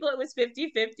Hispanic people, it was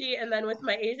 50-50. And then with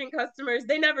my Asian customers,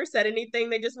 they never said anything.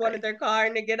 They just wanted their car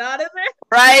and to get out of there.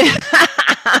 Right.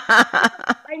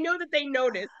 I know that they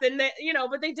noticed and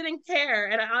but they didn't care.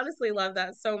 And I honestly love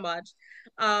that so much.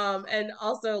 And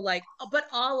also like, but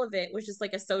all of it was just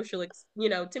like a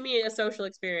to me, a social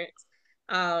experience.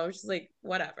 Just like,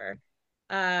 whatever.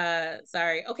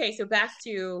 Sorry. Okay. So back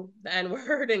to the N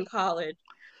word in college.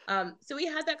 So we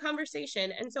had that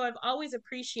conversation. And so I've always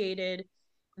appreciated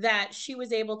that she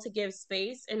was able to give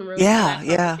space and room for Yeah, that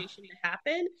yeah. conversation to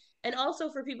happen. And also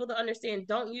for people to understand,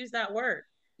 don't use that word.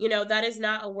 That is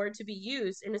not a word to be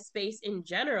used in a space in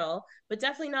general, but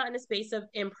definitely not in a space of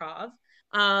improv.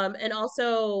 And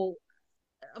also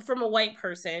from a white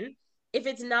person, if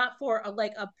it's not for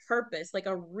like a purpose, like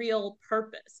a real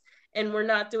purpose, and we're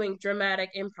not doing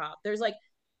dramatic improv, there's like,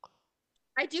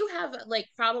 I do have like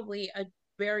probably a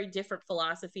very different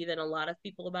philosophy than a lot of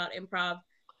people about improv.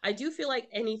 I do feel like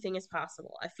anything is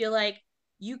possible. I feel like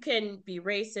you can be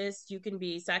racist, you can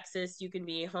be sexist, you can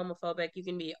be homophobic, you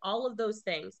can be all of those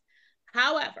things.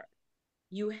 However,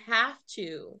 you have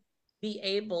to be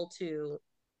able to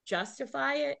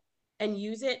justify it and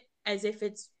use it as if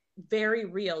it's very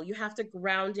real. You have to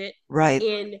ground it Right.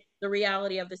 in the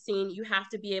reality of the scene. You have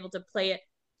to be able to play it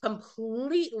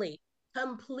completely,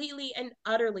 completely and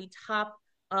utterly top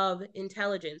of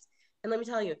intelligence. And let me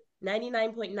tell you,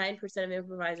 99.9% of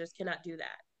improvisers cannot do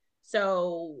that.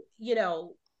 So,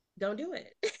 don't do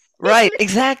it. Right,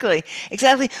 exactly.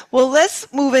 Exactly. Well,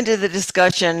 let's move into the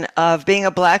discussion of being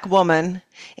a black woman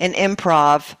in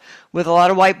improv with a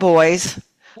lot of white boys.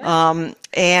 Yeah.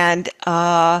 And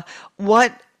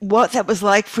what that was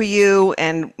like for you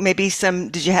and maybe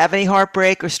did you have any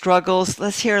heartbreak or struggles?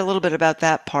 Let's hear a little bit about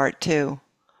that part too.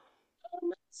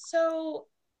 So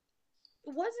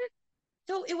was it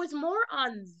so it was more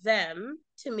on them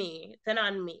to me than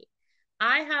on me.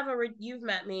 I have you've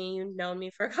met me, you've known me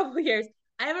for a couple of years.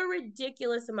 I have a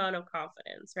ridiculous amount of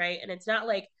confidence, right? And it's not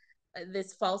like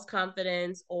this false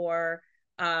confidence or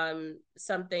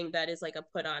something that is like a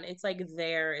put on. It's like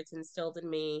there, it's instilled in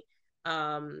me.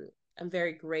 Um I'm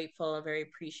very grateful and very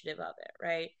appreciative of it,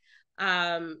 right?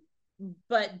 Um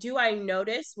but do I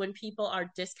notice when people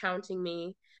are discounting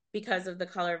me because of the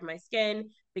color of my skin,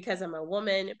 because I'm a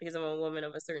woman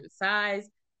of a certain size?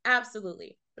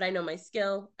 Absolutely. But I know my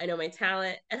skill, I know my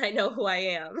talent, and I know who I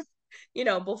am,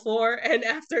 before and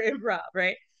after improv,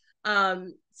 right?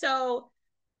 So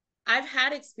I've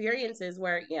had experiences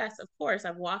where, yes, of course,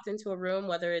 I've walked into a room,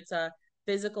 whether it's a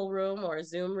physical room or a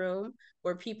Zoom room,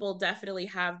 where people definitely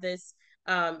have this.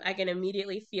 I can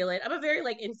immediately feel it. I'm a very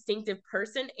like instinctive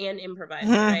person and improviser,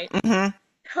 Hmm. right? Hmm.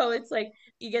 So it's like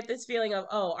you get this feeling of,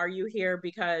 oh, are you here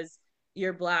because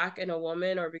you're black and a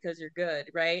woman or because you're good,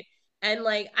 right? And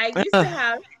like I used to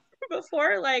have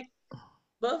before, like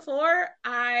before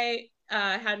I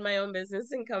had my own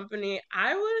business and company,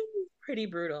 I was pretty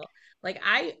brutal. Like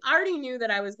I already knew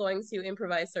that I was going to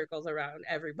improvise circles around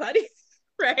everybody,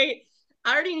 right?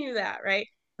 I already knew that, right?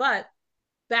 But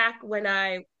back when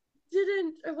I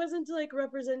wasn't like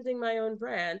representing my own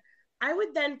brand, I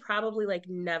would then probably like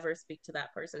never speak to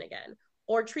that person again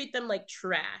or treat them like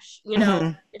trash. Hmm.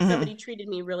 If Hmm. somebody treated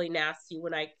me really nasty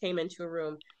when I came into a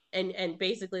room and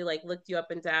basically like looked you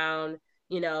up and down,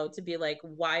 to be like,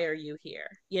 why are you here?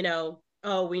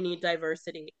 Oh, we need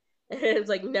diversity. And it's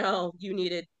like, no, you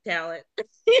needed talent.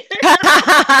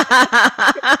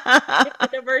 If the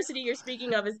diversity you're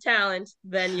speaking of is talent,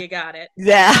 then you got it.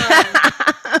 Yeah.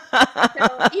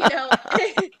 So,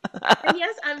 and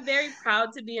yes, I'm very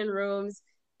proud to be in rooms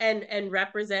and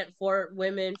represent for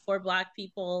women, for black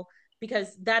people,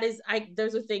 because that is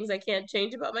those are things I can't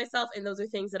change about myself, and those are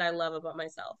things that I love about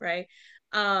myself, right?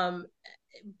 Um,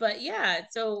 but yeah,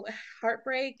 so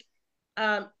heartbreak,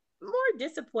 more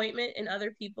disappointment in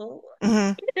other people,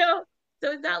 Hmm. you know.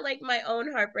 So it's not like my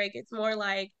own heartbreak. It's more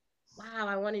like, wow,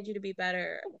 I wanted you to be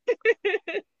better.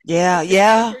 Yeah, But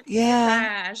yeah, you're yeah.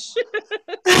 trash.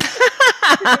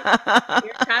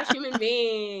 You're a trash human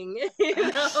being,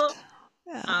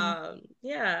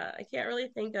 Yeah, I can't really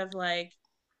think of like,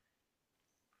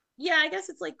 yeah, I guess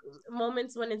it's like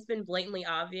moments when it's been blatantly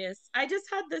obvious. I just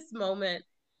had this moment.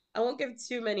 I won't give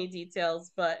too many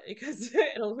details, but because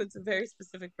it's a very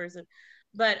specific person.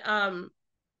 But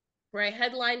where I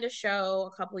headlined a show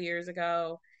a couple years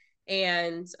ago,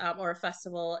 and or a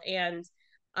festival, and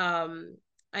um,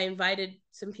 I invited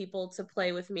some people to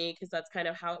play with me because that's kind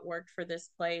of how it worked for this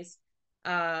place.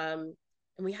 And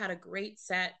we had a great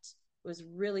set. It was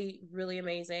really, really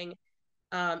amazing.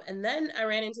 And then I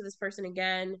ran into this person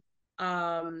again,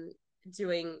 um,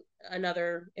 doing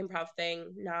another improv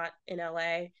thing, not in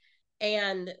LA.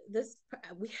 And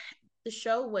we, the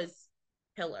show was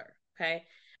killer. Okay.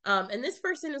 And this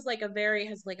person is like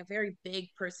has like a very big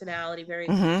personality, very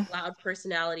Hmm. loud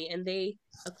personality, and they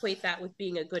equate that with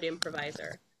being a good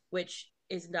improviser, which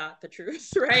is not the truth,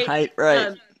 right? Right, right,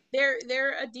 Um, they're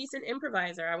a decent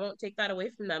improviser. I won't take that away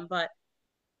from them, but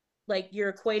like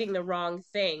you're equating the wrong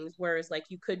things, whereas like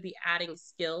you could be adding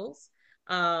skills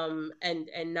and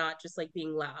not just like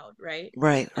being loud, right?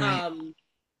 right, right. um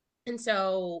and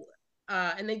so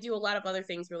and they do a lot of other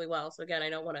things really well, so again, I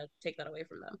don't want to take that away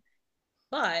from them.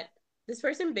 But this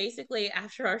person basically,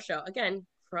 after our show, again,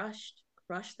 crushed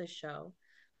the show,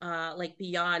 like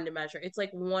beyond measure. It's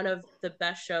like one of the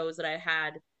best shows that I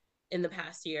had in the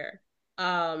past year.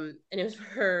 And it was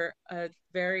for a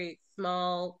very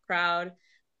small crowd.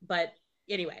 But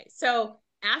anyway, so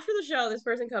after the show, this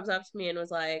person comes up to me and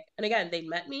was like, and again, they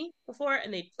met me before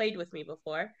and they played with me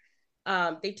before.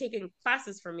 They've taken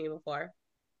classes from me before.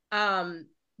 um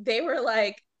they were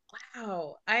like,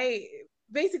 wow, I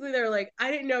basically they were like,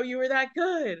 I didn't know you were that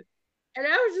good. And I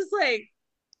was just like,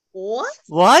 what?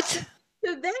 What?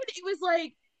 So then it was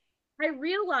like I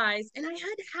realized, and I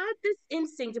had this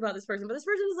instinct about this person, but this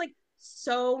person was like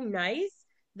so nice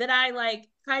that I like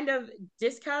kind of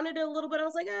discounted it a little bit. I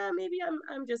was like, maybe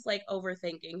I'm just like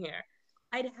overthinking here.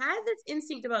 I'd had this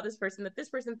instinct about this person that this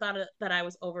person thought that I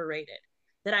was overrated,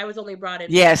 that I was only brought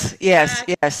in because I Yes, was yes, black,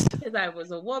 yes. because I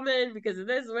was a woman, because of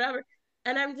this, whatever.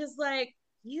 And I'm just like,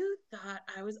 you thought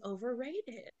I was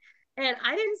overrated. And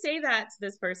I didn't say that to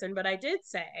this person, but I did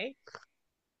say,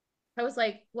 I was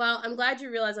like, well, I'm glad you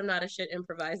realize I'm not a shit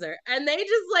improviser. And they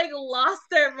just like lost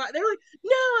their mind. They were like,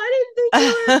 no, I didn't think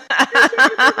you were a shit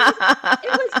improviser.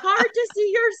 It was hard to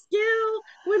see your skill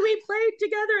when we played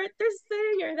together at this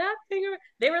thing or that thing. Or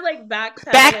they were like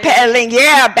backpedaling, Backpedaling,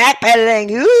 yeah,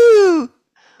 backpedaling. Ooh.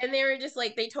 and they were just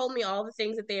like they told me all the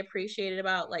things that they appreciated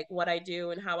about like what I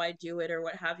do and how I do it or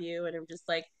what have you. And I'm just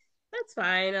like, that's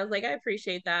fine. I was like, I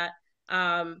appreciate that.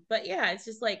 But yeah, it's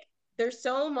just like there's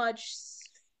so much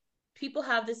people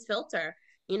have this filter.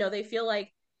 They feel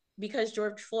like because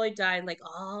George Floyd died, like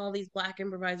all these black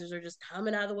improvisers are just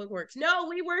coming out of the woodworks. No,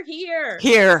 we were here.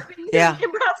 Here. We've been doing Yeah.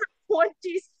 improv for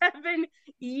 27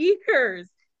 years.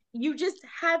 You just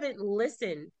haven't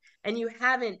listened and you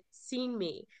haven't seen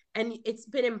me. And it's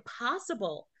been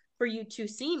impossible for you to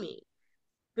see me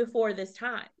before this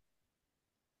time.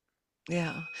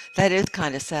 Yeah. That is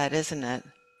kind of sad, isn't it?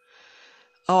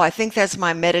 Oh, I think that's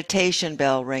my meditation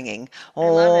bell ringing. I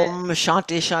love it. Om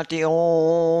Shanti Shanti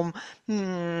Om.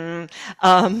 Hmm.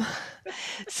 Um,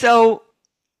 so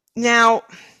now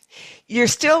you're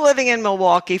still living in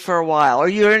Milwaukee for a while, or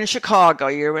you're in Chicago,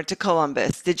 you went to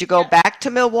Columbus. Did you go Yep, back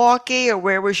to Milwaukee, or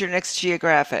where was your next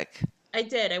geographic? I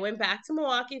did. I went back to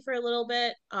Milwaukee for a little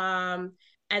bit.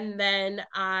 And then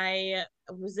I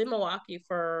was in Milwaukee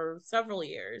for several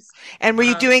years. And were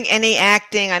you Um, doing any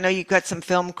acting? I know you got some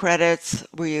film credits.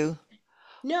 Were you?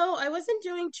 No, I wasn't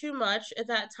doing too much at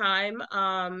that time.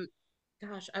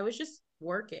 Gosh, I was just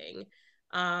working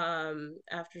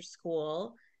after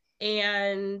school.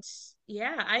 And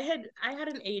yeah, I had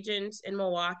an agent in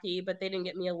Milwaukee, but they didn't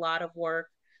get me a lot of work.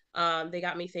 They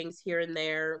got me things here and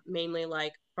there, mainly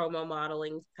like promo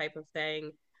modeling type of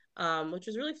thing, which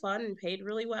was really fun and paid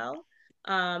really well.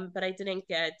 But I didn't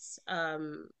get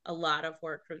a lot of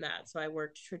work from that. So I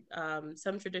worked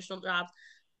some traditional jobs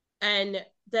and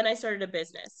then I started a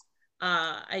business.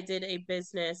 I did a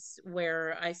business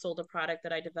where I sold a product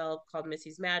that I developed called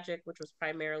Missy's Magic, which was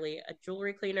primarily a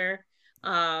jewelry cleaner.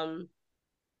 Um,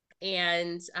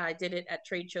 and I did it at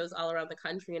trade shows all around the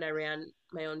country, and I ran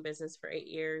my own business for 8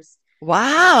 years. Uh,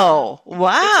 Wow.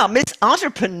 Wow. Miss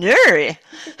Entrepreneur.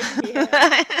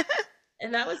 yeah,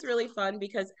 and that was really fun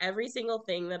because every single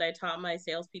thing that I taught my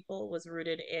salespeople was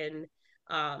rooted in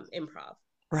improv.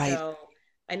 Right. So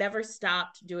I never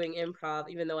stopped doing improv,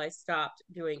 even though I stopped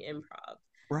doing improv.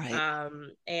 Right.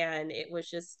 And it was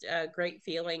just a great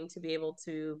feeling to be able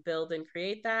to build and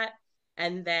create that,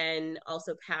 and then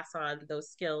also pass on those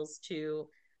skills to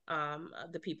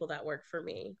the people that work for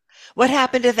me. What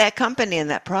happened to that company and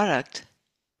that product?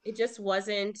 It just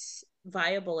wasn't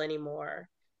viable anymore.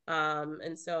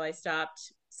 And so I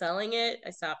stopped selling it,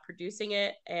 I stopped producing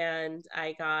it, and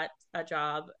I got a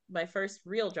job, my first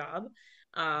real job,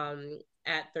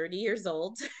 at 30 years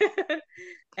old.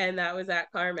 And that was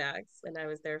at CarMax. And I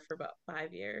was there for about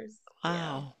 5 years. Yeah.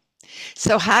 Wow.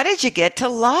 So how did you get to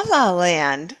La La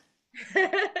Land?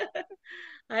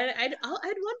 I'd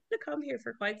wanted to come here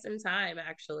for quite some time,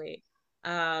 actually.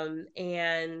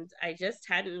 And I just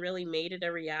hadn't really made it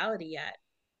a reality yet.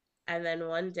 And then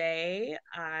one day,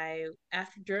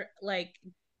 after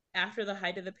the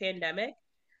height of the pandemic,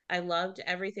 I loved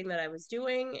everything that I was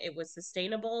doing. It was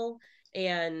sustainable,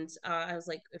 and I was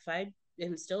like, if I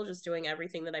am still just doing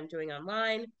everything that I'm doing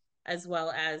online, as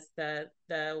well as the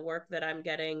work that I'm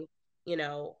getting,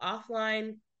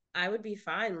 offline, I would be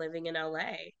fine living in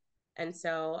LA. And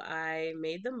so I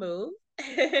made the move,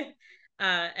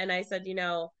 and I said,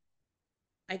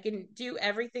 I can do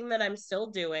everything that I'm still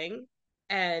doing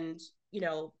and,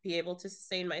 be able to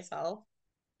sustain myself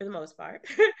for the most part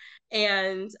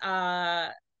and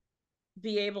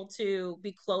be able to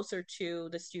be closer to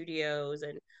the studios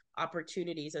and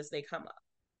opportunities as they come up.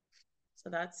 So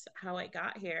that's how I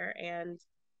got here. And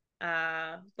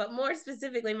but more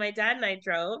specifically, my dad and I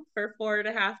drove for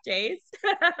 4.5 days.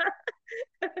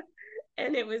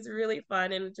 And it was really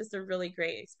fun and just a really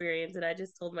great experience. And I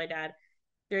just told my dad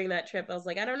during that trip, I was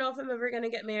like, I don't know if I'm ever going to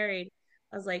get married.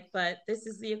 I was like, but this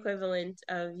is the equivalent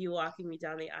of you walking me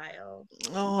down the aisle.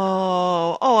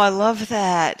 Oh, oh, I love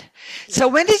that. So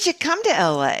Yeah. when did you come to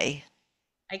LA?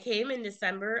 I came in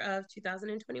December of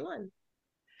 2021.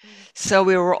 Yeah. So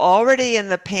we were already in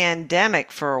the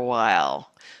pandemic for a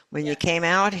while when you came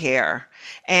Yes. out here.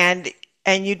 And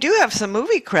and you do have some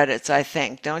movie credits, I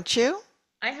think, don't you?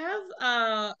 I have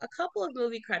a couple of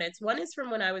movie credits. One is from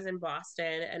when I was in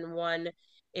Boston, and one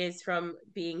is from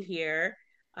being here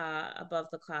above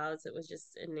the clouds. It was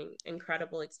just an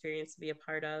incredible experience to be a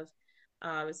part of.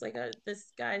 It's like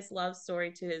this guy's love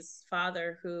story to his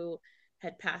father who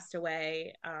had passed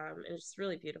away. And it's just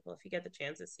really beautiful. If you get the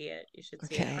chance to see it, you should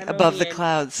see it. Okay, above the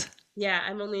clouds.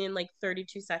 I'm only in like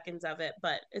 32 seconds of it,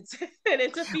 but it's and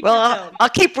it's a Well, feature film. I'll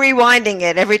keep rewinding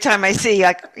it every time I see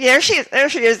like there she is, there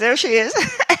she is, there she is.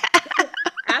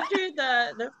 After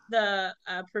the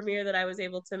premiere that I was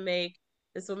able to make,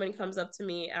 this woman comes up to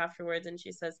me afterwards and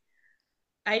she says,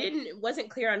 I didn't wasn't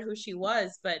clear on who she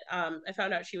was, but I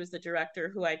found out she was the director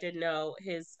who I did know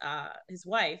his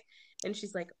wife, and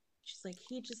she's like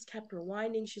he just kept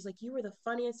rewinding. She's like, you were the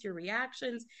funniest, your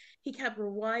reactions. He kept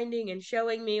rewinding and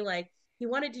showing me like he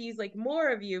wanted to use like more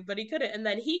of you, but he couldn't. And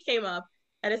then he came up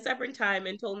at a separate time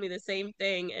and told me the same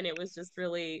thing, and it was just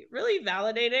really really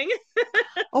validating,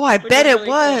 Oh, I which bet was it really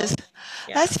was. cool.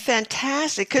 Yeah. That's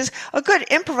fantastic because a good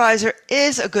improviser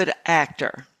is a good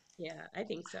actor. Yeah, I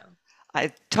think so.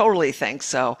 I totally think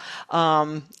so.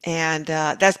 And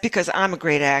that's because I'm a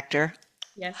great actor.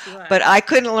 Yes, you But are. I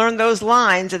couldn't learn those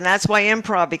lines, and that's why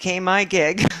improv became my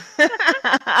gig.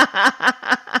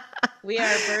 We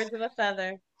are birds of a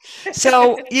feather.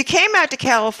 So you came out to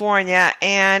California,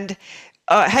 and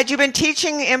had you been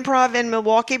teaching improv in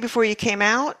Milwaukee before you came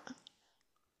out?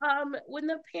 When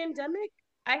the pandemic,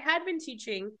 I had been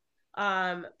teaching,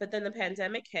 but then the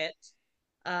pandemic hit,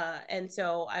 and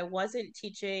so I wasn't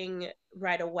teaching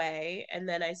right away. And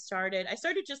then I started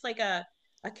just like a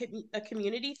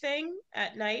community thing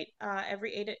at night,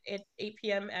 every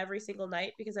 8 p.m. every single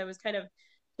night because I was kind of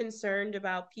concerned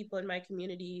about people in my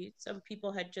community. Some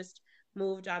people had just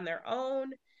moved on their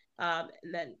own, and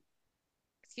then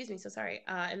excuse me, so sorry.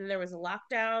 And then there was a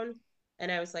lockdown,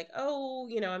 and I was like, oh,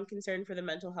 I'm concerned for the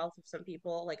mental health of some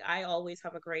people. Like, I always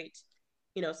have a great,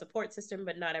 support system,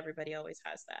 but not everybody always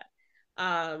has that.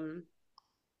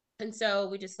 And so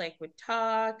we just like would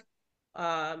talk,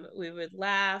 we would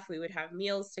laugh, we would have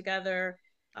meals together,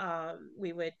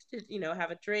 we would,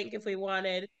 have a drink if we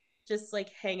wanted, just like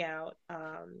hang out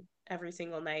every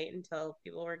single night until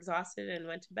people were exhausted and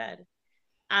went to bed.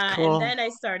 And Cool. then I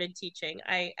started teaching.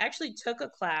 I actually took a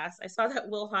class. I saw that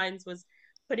Will Hines was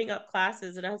putting up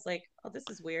classes, and I was like, "Oh, this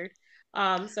is weird."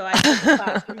 So I took a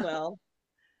class from Will.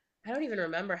 I don't even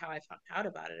remember how I found out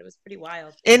about it. It was pretty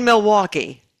wild. In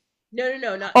Milwaukee. No, no,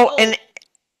 no, not Oh, and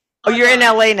oh, you're in online,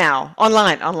 LA now.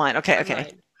 Online, online. Okay, okay.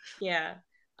 online. Yeah.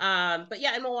 But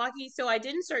yeah, in Milwaukee. So I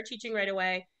didn't start teaching right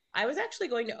away. I was actually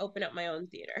going to open up my own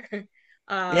theater.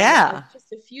 Yeah. Like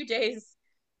just a few days,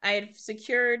 I had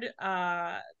secured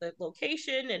the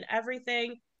location and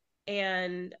everything,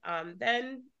 and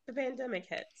then the pandemic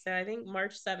hit. So I think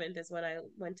March 7th is when I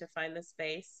went to find the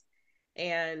space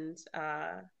and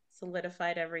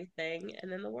solidified everything,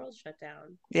 and then the world shut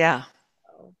down. Yeah.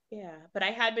 So yeah, but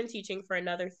I had been teaching for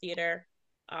another theater.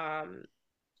 Um,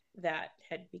 that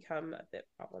had become a bit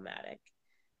problematic.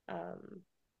 Um,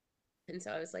 and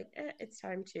so I was like, it's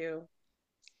time to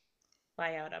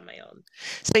fly out on my own.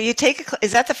 So you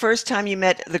is that the first time you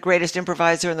met the greatest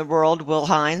improviser in the world, Will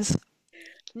Hines?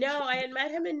 No, I had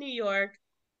met him in New York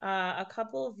a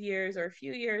couple of years or a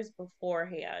few years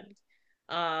beforehand.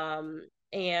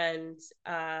 And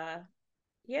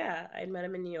yeah, I met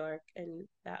him in New York, and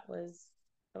that was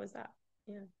that.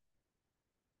 Yeah.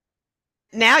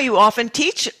 Now you often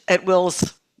teach at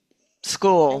Will's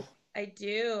I school. I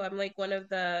do. I'm like one of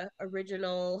the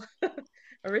original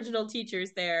original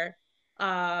teachers there,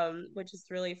 which is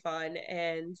really fun.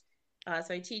 And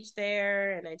so I teach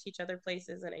there, and I teach other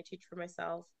places, and I teach for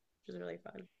myself, which is really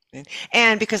fun.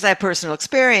 And because I have personal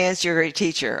experience, you're a great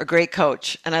teacher, a great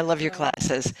coach, and I love your Oh,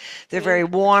 classes. They're very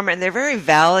thank you. warm and they're very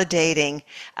validating.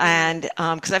 Mm. And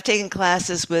because I've taken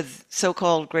classes with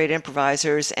so-called great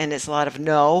improvisers, and it's a lot of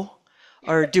no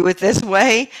or do it this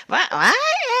way. But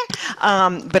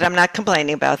I'm not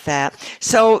complaining about that.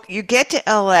 So you get to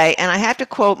LA, and I have to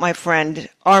quote my friend,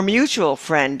 our mutual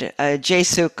friend, Jay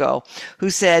Suko, who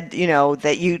said,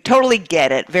 that you totally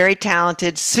get it. Very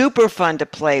talented, super fun to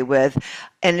play with.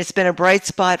 And it's been a bright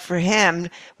spot for him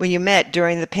when you met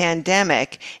during the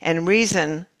pandemic. And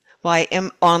reason why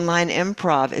online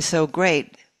improv is so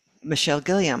great, Michelle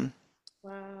Gilliam.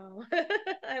 Wow.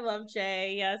 I love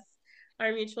Jay. Yes.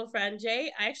 Our mutual friend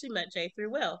Jay. I actually met Jay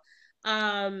through Will.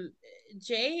 Um,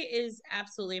 Jay is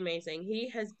absolutely amazing. He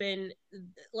has been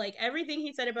like everything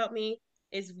he said about me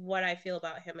is what I feel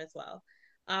about him as well.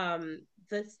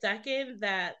 The second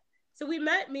that so we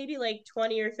met maybe like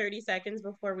 20 or 30 seconds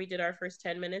before we did our first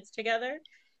 10 minutes together.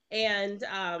 And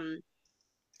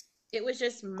it was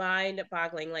just mind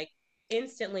boggling. Like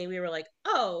instantly we were like,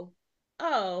 oh,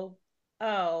 oh,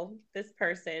 this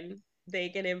person, they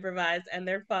can improvise and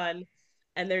they're fun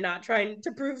and they're not trying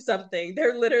to prove something.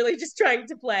 They're literally just trying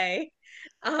to play.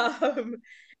 Um,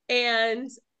 and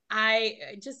I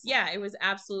just, yeah, it was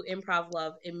absolute improv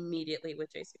love immediately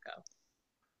with Jessica.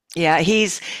 Yeah, he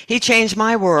changed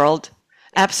my world.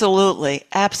 Yeah. Absolutely,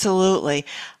 absolutely.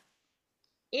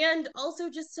 And also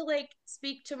just to like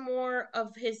speak to more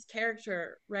of his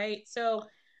character, right? So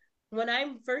when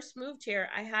I first moved here,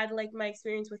 I had like my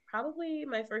experience with probably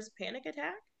my first panic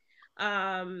attack.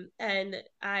 And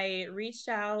I reached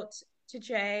out to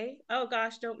Jay. Oh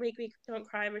gosh, don't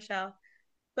cry, Michelle.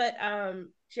 But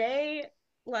Jay,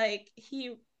 like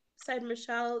he said,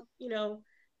 Michelle, you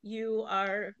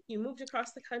moved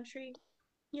across the country.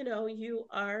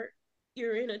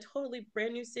 You're in a totally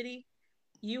brand new city.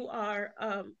 You are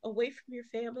away from your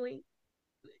family,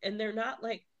 and they're not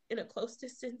like in a close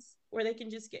distance where they can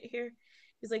just get here.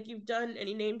 He's like, you've done, and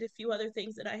he named a few other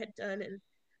things that I had done, and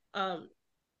um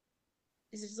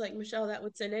he's just like, Michelle, that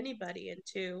would send anybody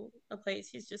into a place.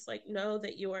 He's just like, know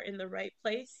that you are in the right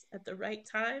place at the right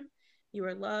time. You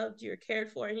are loved, you're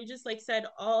cared for. And he just like said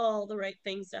all the right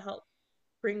things to help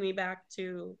bring me back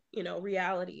to,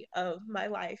 reality of my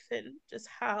life and just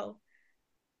how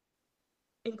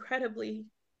incredibly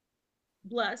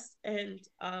blessed and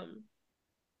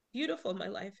beautiful my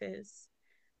life is.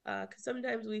 Because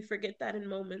sometimes we forget that in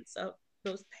moments of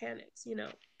those panics.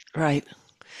 Right.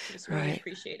 Just really Right.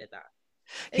 appreciated that.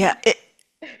 Yeah. And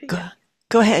Go, yeah,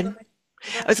 go no, go ahead. ahead.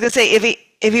 Go I was ahead. going to say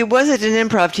if he wasn't an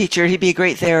improv teacher, he'd be a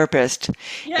great therapist.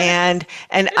 Yes.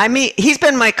 And I mean, he's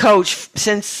been my coach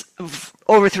since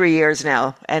over 3 years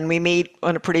now, and we meet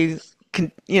on a pretty,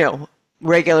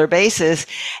 regular basis.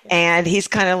 Yeah. And he's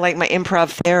kind of like my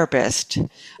improv therapist.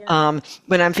 Yeah.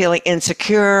 When I'm feeling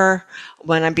insecure,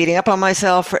 when I'm beating up on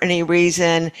myself for any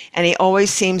reason, and he always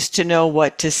seems to know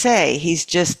what to say. He's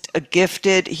just a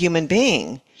gifted human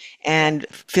being Yeah. and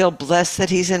feel blessed that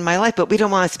he's in my life. But we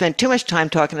don't want to spend too much time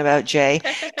talking about Jay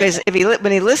because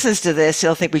when he listens to this,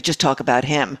 he'll think we just talk about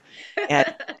him. And,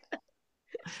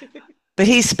 but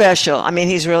he's special. I mean,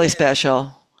 he's really Yes.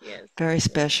 special. Yes. Very Yes.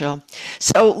 special.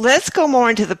 So let's go more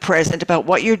into the present about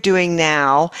what you're doing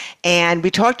now. And we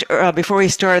talked before we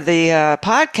started the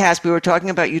podcast, we were talking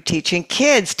about you teaching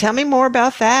kids. Tell me more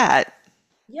about that.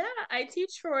 Yeah, I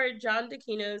teach for John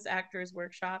DeCino's Actors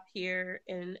Workshop here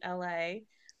in LA.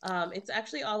 It's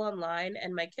actually all online,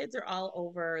 and my kids are all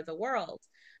over the world,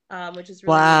 which is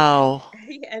really neat. Wow.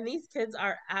 And these kids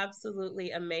are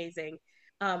absolutely amazing.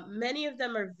 Many of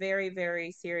them are very,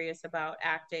 very serious about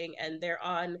acting, and they're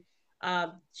on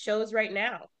shows right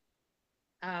now.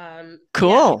 Yeah,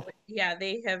 Cool. yeah,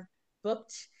 they have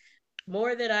booked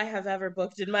more than I have ever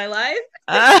booked in my life.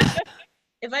 Ah,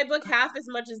 If I book half as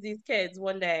much as these kids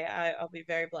one day, I'll be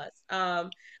very blessed.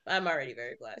 I'm already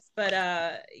very blessed. But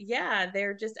yeah,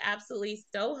 they're just absolutely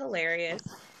so hilarious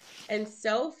and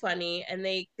so funny, and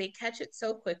they catch it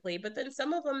so quickly. But then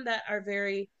some of them that are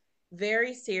very,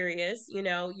 very serious,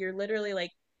 you're literally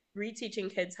like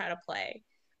reteaching kids how to play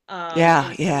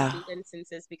yeah, in some of yeah. these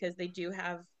instances because they do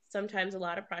have sometimes a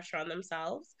lot of pressure on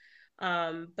themselves.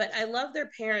 But I love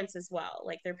their parents as well.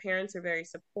 Like their parents are very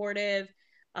supportive.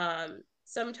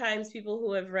 Sometimes people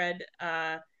who have read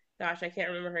gosh, I can't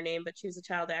remember her name, but she was a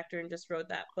child actor and just wrote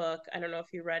that book. I don't know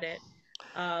if you read it.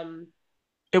 Um,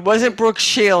 It wasn't and Brooke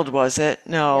Shield, was it?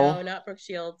 No. no, not Brooke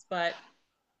Shields, but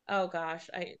oh gosh,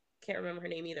 I can't remember her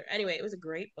name either. Anyway, it was a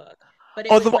great book, but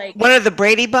it Oh, was like one of the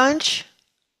Brady Bunch?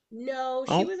 no,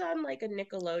 she Oh, was on like a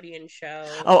Nickelodeon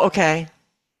show. oh, okay.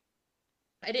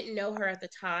 I didn't know her at the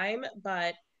time,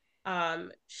 but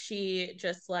she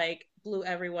just like blew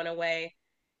everyone away.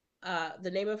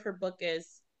 The name of her book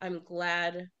is I'm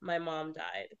Glad My Mom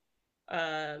Died.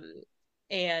 Um,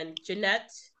 and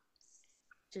Jeanette,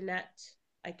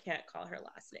 I can't call her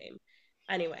last name.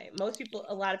 Anyway,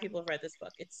 a lot of people have read this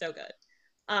book. It's so good.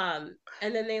 And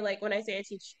then they like when I say I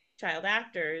teach child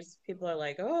actors, people are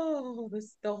like, oh,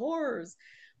 the horrors.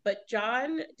 But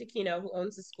John DeCino, who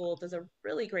owns the school, does a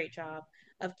really great job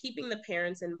of keeping the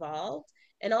parents involved.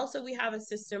 And also we have a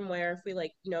system where if we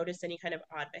like notice any kind of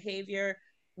odd behavior,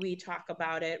 we talk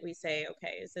about it. We say,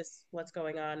 okay, is this what's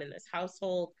going on in this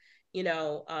household?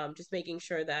 Just making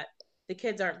sure that the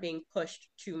kids aren't being pushed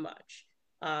too much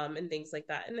and things like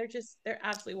that. And they're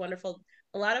absolutely wonderful.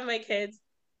 A lot of my kids,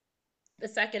 the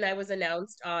second I was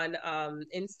announced on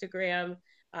Instagram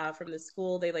from the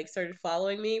school, they like started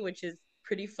following me, which is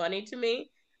pretty funny to me.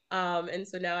 And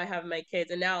so now I have my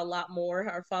kids, and now a lot more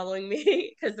are following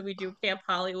me because we do Camp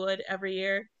Hollywood every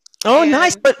year. Oh,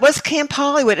 nice. And But what's Camp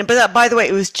Hollywood? And but by the way,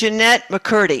 it was Jeanette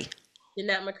McCurdy.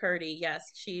 Jeanette McCurdy,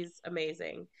 yes, she's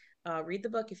amazing. Read the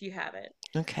book if you haven't.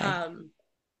 Okay. Um,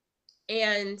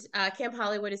 And Camp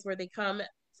Hollywood is where they come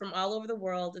from all over the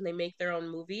world and they make their own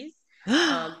movies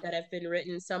that have been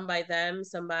written, some by them,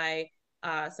 some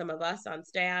of us on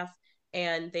staff,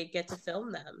 and they get to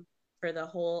film them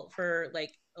for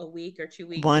like a week or 2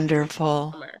 weeks during the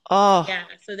Wonderful. summer. Oh, Yeah,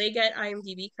 so they get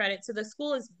IMDb credit. So the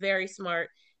school is very smart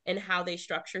in how they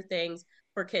structure things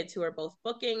for kids who are both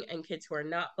booking and kids who are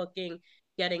not booking,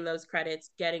 getting those credits,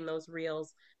 getting those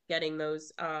reels, getting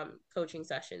those coaching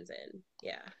sessions in.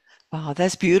 Yeah. wow,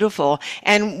 that's beautiful.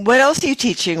 And what else are you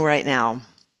teaching right now?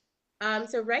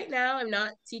 So right now I'm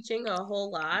not teaching a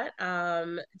whole lot.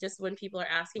 Just when people are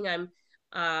asking, I'm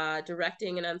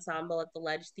directing an ensemble at the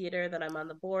Ledge Theater that I'm on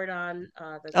the board on.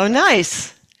 That's Oh, led by,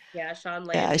 nice. yeah, Sean Yeah,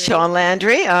 Landry. Sean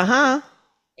Landry. Uh-huh.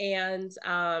 And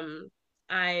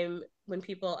I'm when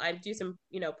people I do some,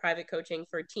 private coaching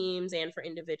for teams and for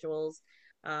individuals.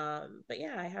 But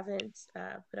yeah, I haven't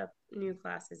put up new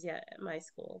classes yet at my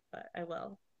school, but I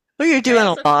will. Well, you're And I doing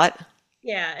a also, lot.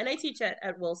 yeah, and I teach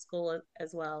at Will School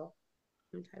as well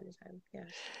from time to time. Yeah.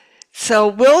 So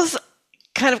Will's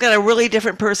kind of got a really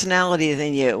different personality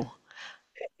than you.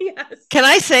 Yes, Can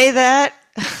I say that?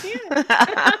 you can.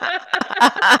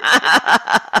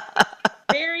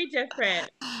 Very different.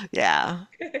 Yeah.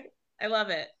 I love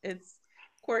it. It's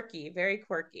quirky, very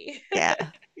quirky. Yeah.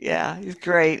 Yeah. He's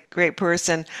great. Great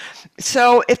person.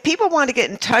 So if people want to get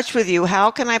in touch with you,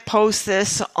 how can I post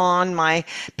this on my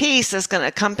piece that's going to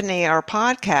accompany our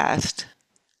podcast?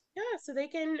 Yeah, so they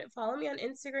can follow me on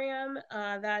Instagram.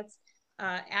 That's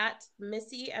at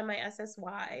Missy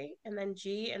Missy, and then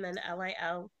G, and then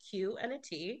Lilq and a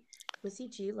T. Missy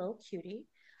G, little cutie.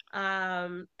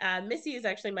 Missy is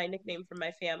actually my nickname from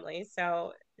my family,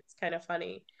 so it's kind of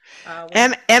funny.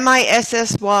 Missy.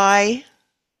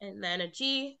 And then a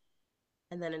G,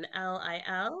 and then an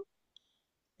Lil,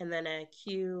 and then a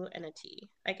Q and a T.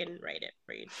 I can write it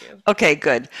for you too. Okay,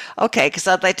 good. Okay, because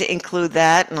I'd like to include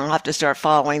that, and I'll have to start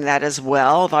following that as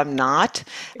well if I'm not.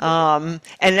 And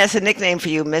that's a nickname for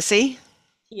you, Missy.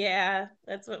 Yeah,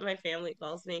 that's what my family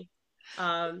calls me.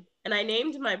 And I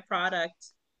named my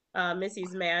product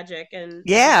Missy's Magic,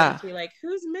 and people Yeah. would be like,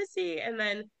 "Who's Missy?" And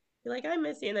then be like, "I'm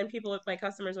Missy." And then people, my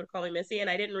customers, would call me Missy, and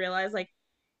I didn't realize like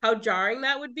how jarring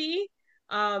that would be,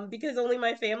 because only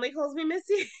my family calls me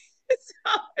Missy.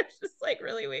 So it's just like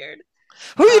really weird.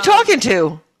 Who are you Um, talking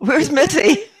to? Where's Missy?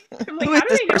 exactly. I'm like, Who is how do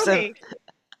this they know person? me?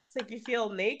 It's like you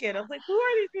feel naked. I'm like, who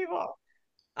are these people?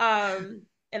 Um,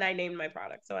 and I named my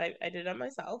product, so I did it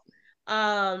myself.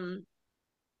 Um,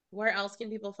 where else can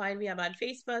people find me? I'm on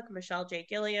Facebook, Michelle J.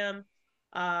 Gilliam.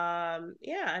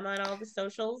 Yeah, I'm on all the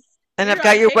socials. And I've We're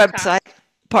got on your TikTok. website.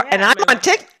 And Yeah, I'm my on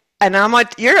website.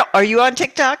 are you on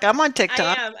TikTok? I'm on I TikTok.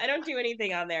 am. I don't do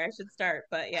anything on there. I should start,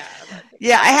 but yeah, I'm on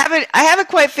Yeah, TikTok. I haven't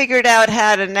quite figured out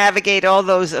how to navigate all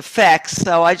those effects,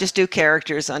 so I just do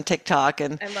characters on TikTok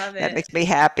and I love that it. makes me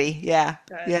happy. Yeah.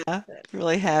 Good, Yeah. good.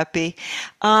 Really happy.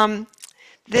 Um,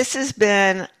 this has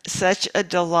been such a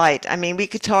delight. I mean, we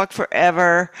could talk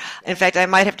forever. In Yes. fact, I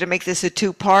might have to make this a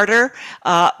two-parter.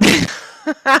 Uh,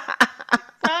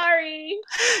 Sorry.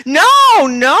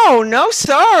 no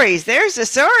sorries. There's a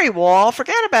sorry wall.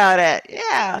 Forget about it.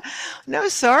 Yeah, no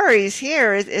sorries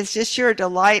here. It's just sheer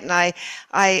delight, and I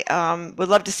would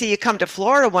love to see you come to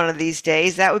Florida one of these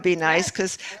days. That would be nice Yes,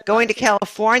 because I would love going to to.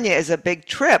 California is a big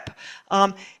trip.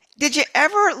 Um, Mhm. did you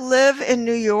ever live in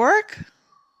New York?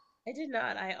 I did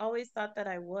not. I always thought that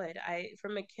I would.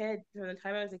 From the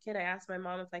time I was a kid, I asked my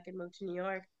mom if I could move to New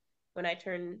York when I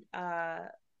turned uh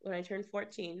when I turned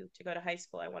 14 to go to high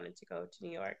school. I wanted to go to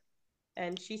New York.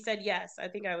 And she said yes. I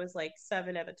think I was like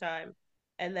 7 at the time.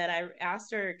 And then I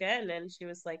asked her again and she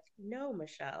was like, "No,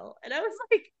 Michelle." And I was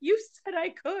like, "You said I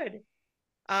could."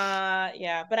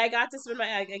 Yeah, but I got to spend my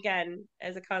again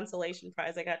as a consolation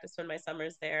prize. I got to spend my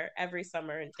summers there every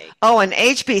summer and take Oh, an like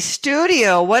HB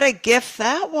Studio. What a gift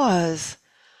that was.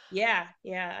 yeah,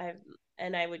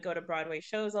 and I would go to Broadway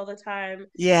shows all the time.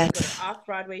 I would go to Yes. off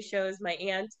Broadway shows. My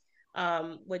aunt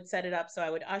would set it up so I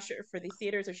would usher for these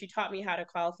theaters, or she taught me how to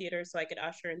call theaters so I could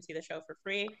usher and see the show for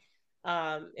free.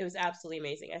 It was absolutely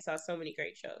amazing. I saw so many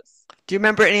great shows. Do you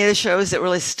remember any of the shows that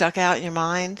really stuck out in your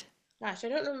mind? Gosh, I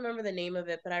don't remember the name of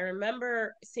it, but I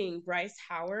remember seeing Bryce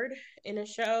Howard in a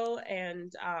show,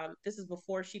 and this is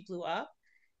before she blew up.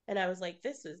 And I was like,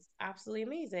 this is absolutely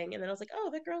amazing. And then I was like, oh,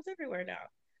 that girl's everywhere now.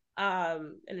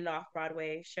 In an off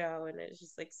Broadway show, and it's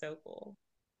just like so cool.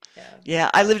 Yeah. Yeah,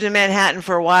 I lived in Manhattan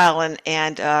for a while,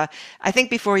 and I think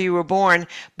before you were born.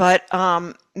 But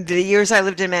the years I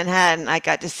lived in Manhattan, I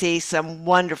got to see some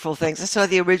wonderful things. I saw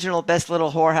the original Best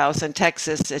Little Whorehouse in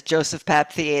Texas at Joseph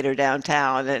Papp Theater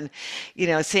downtown, and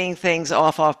seeing things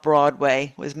off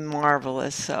Broadway was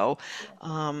marvelous. So, Yeah.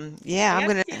 yeah, I I'm got to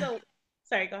gonna see the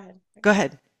sorry, go ahead. go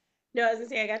ahead. No, I was gonna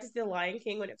say I got to see the Lion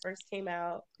King when it first came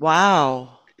out.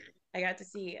 Wow, I got to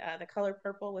see The Color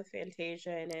Purple with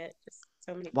Fantasia in it. Just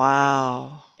so many cool things.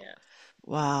 wow, Yeah.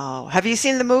 wow. Have you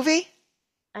seen the movie?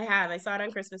 I have. I saw it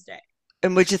on Christmas Day.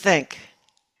 And what'd you think?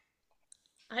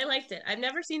 I liked it. I've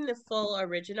never seen the full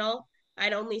original.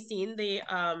 I'd only seen the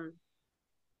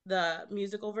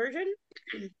musical version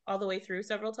all the way through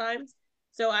several times.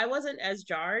 So I wasn't as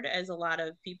jarred as a lot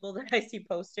of people that I see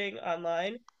posting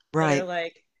online that are Right.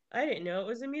 like, I didn't know it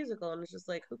was a musical. And it's just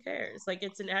like, who cares? Like,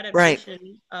 it's an Right.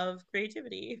 adaptation of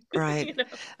creativity, Right. you know?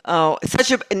 Oh,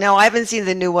 such a no, I haven't seen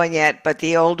the new one yet, but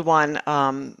the old one,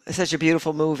 is such a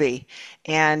beautiful movie.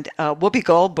 And Whoopi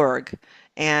Goldberg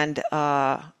and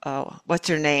what's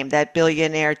her name? That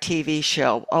billionaire TV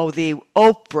show. Oh, the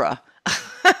Oprah.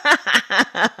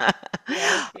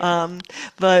 Yes, yes. um,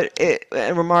 but a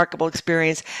remarkable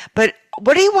experience. But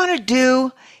what do you want to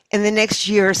do in the next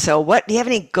year or so? What do you have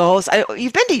any goals?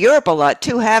 You've been to Europe a lot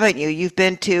too, haven't you? You've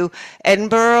been to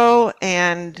Edinburgh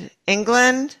and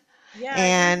England. Yeah,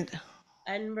 I've been to And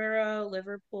Edinburgh,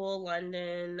 Liverpool,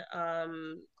 London,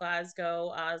 Glasgow,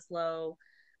 Oslo,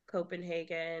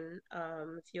 Copenhagen,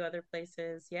 a few other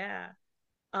places. Yeah.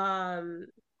 Um,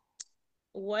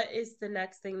 what is the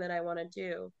next thing that I want to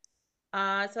do?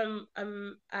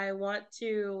 I want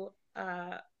to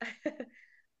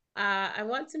I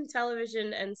want some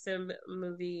television and some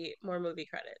more movie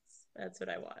credits. That's what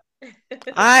I want.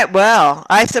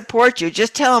 I support you.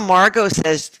 Just tell him Margot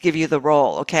says to give you the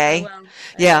role, I okay? will.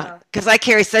 I Yeah, will. because I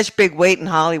carry such big weight in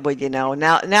Hollywood, now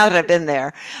that I've been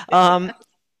there. Um,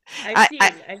 I've I,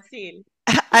 I, seen. I've seen.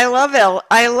 I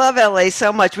love LA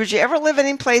so much. Would you ever live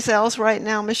anyplace else right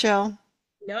now, Michelle?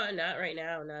 No, not right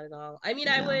now, not at all. I mean,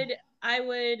 No. I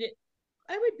would,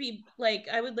 I would be like,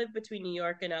 I would live between New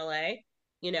York and LA,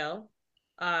 you know,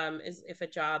 is if a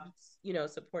job,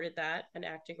 supported that, an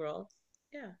acting role.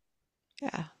 Yeah.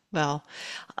 Yeah. Well,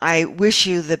 I wish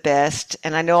you the best,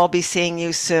 and I know I'll be seeing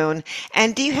you soon.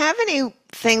 And do you have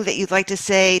anything that you'd like to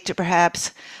say to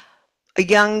perhaps a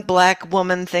young black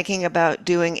woman thinking about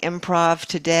doing improv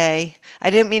today? I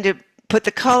didn't mean to put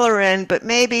the color in, but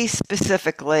maybe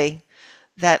specifically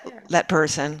Yeah. that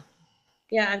person.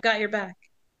 Yeah, I've got your back.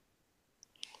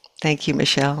 Thank you,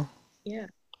 Michelle. Yeah.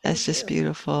 That's Thank just you.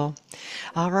 beautiful.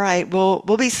 All right, well,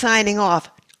 we'll be signing off.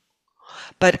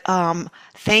 But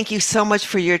thank you so much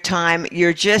for your time.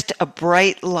 You're just a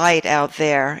bright light out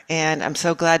there, and I'm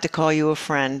so glad to call you a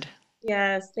friend.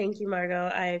 Yes, thank you, Margot.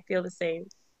 I feel the same.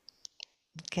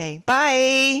 Okay,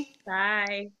 bye.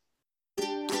 Bye.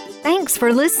 Thanks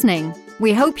for listening.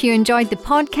 We hope you enjoyed the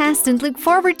podcast and look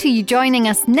forward to you joining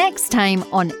us next time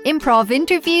on Improv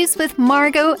Interviews with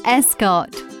Margot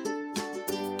Escott.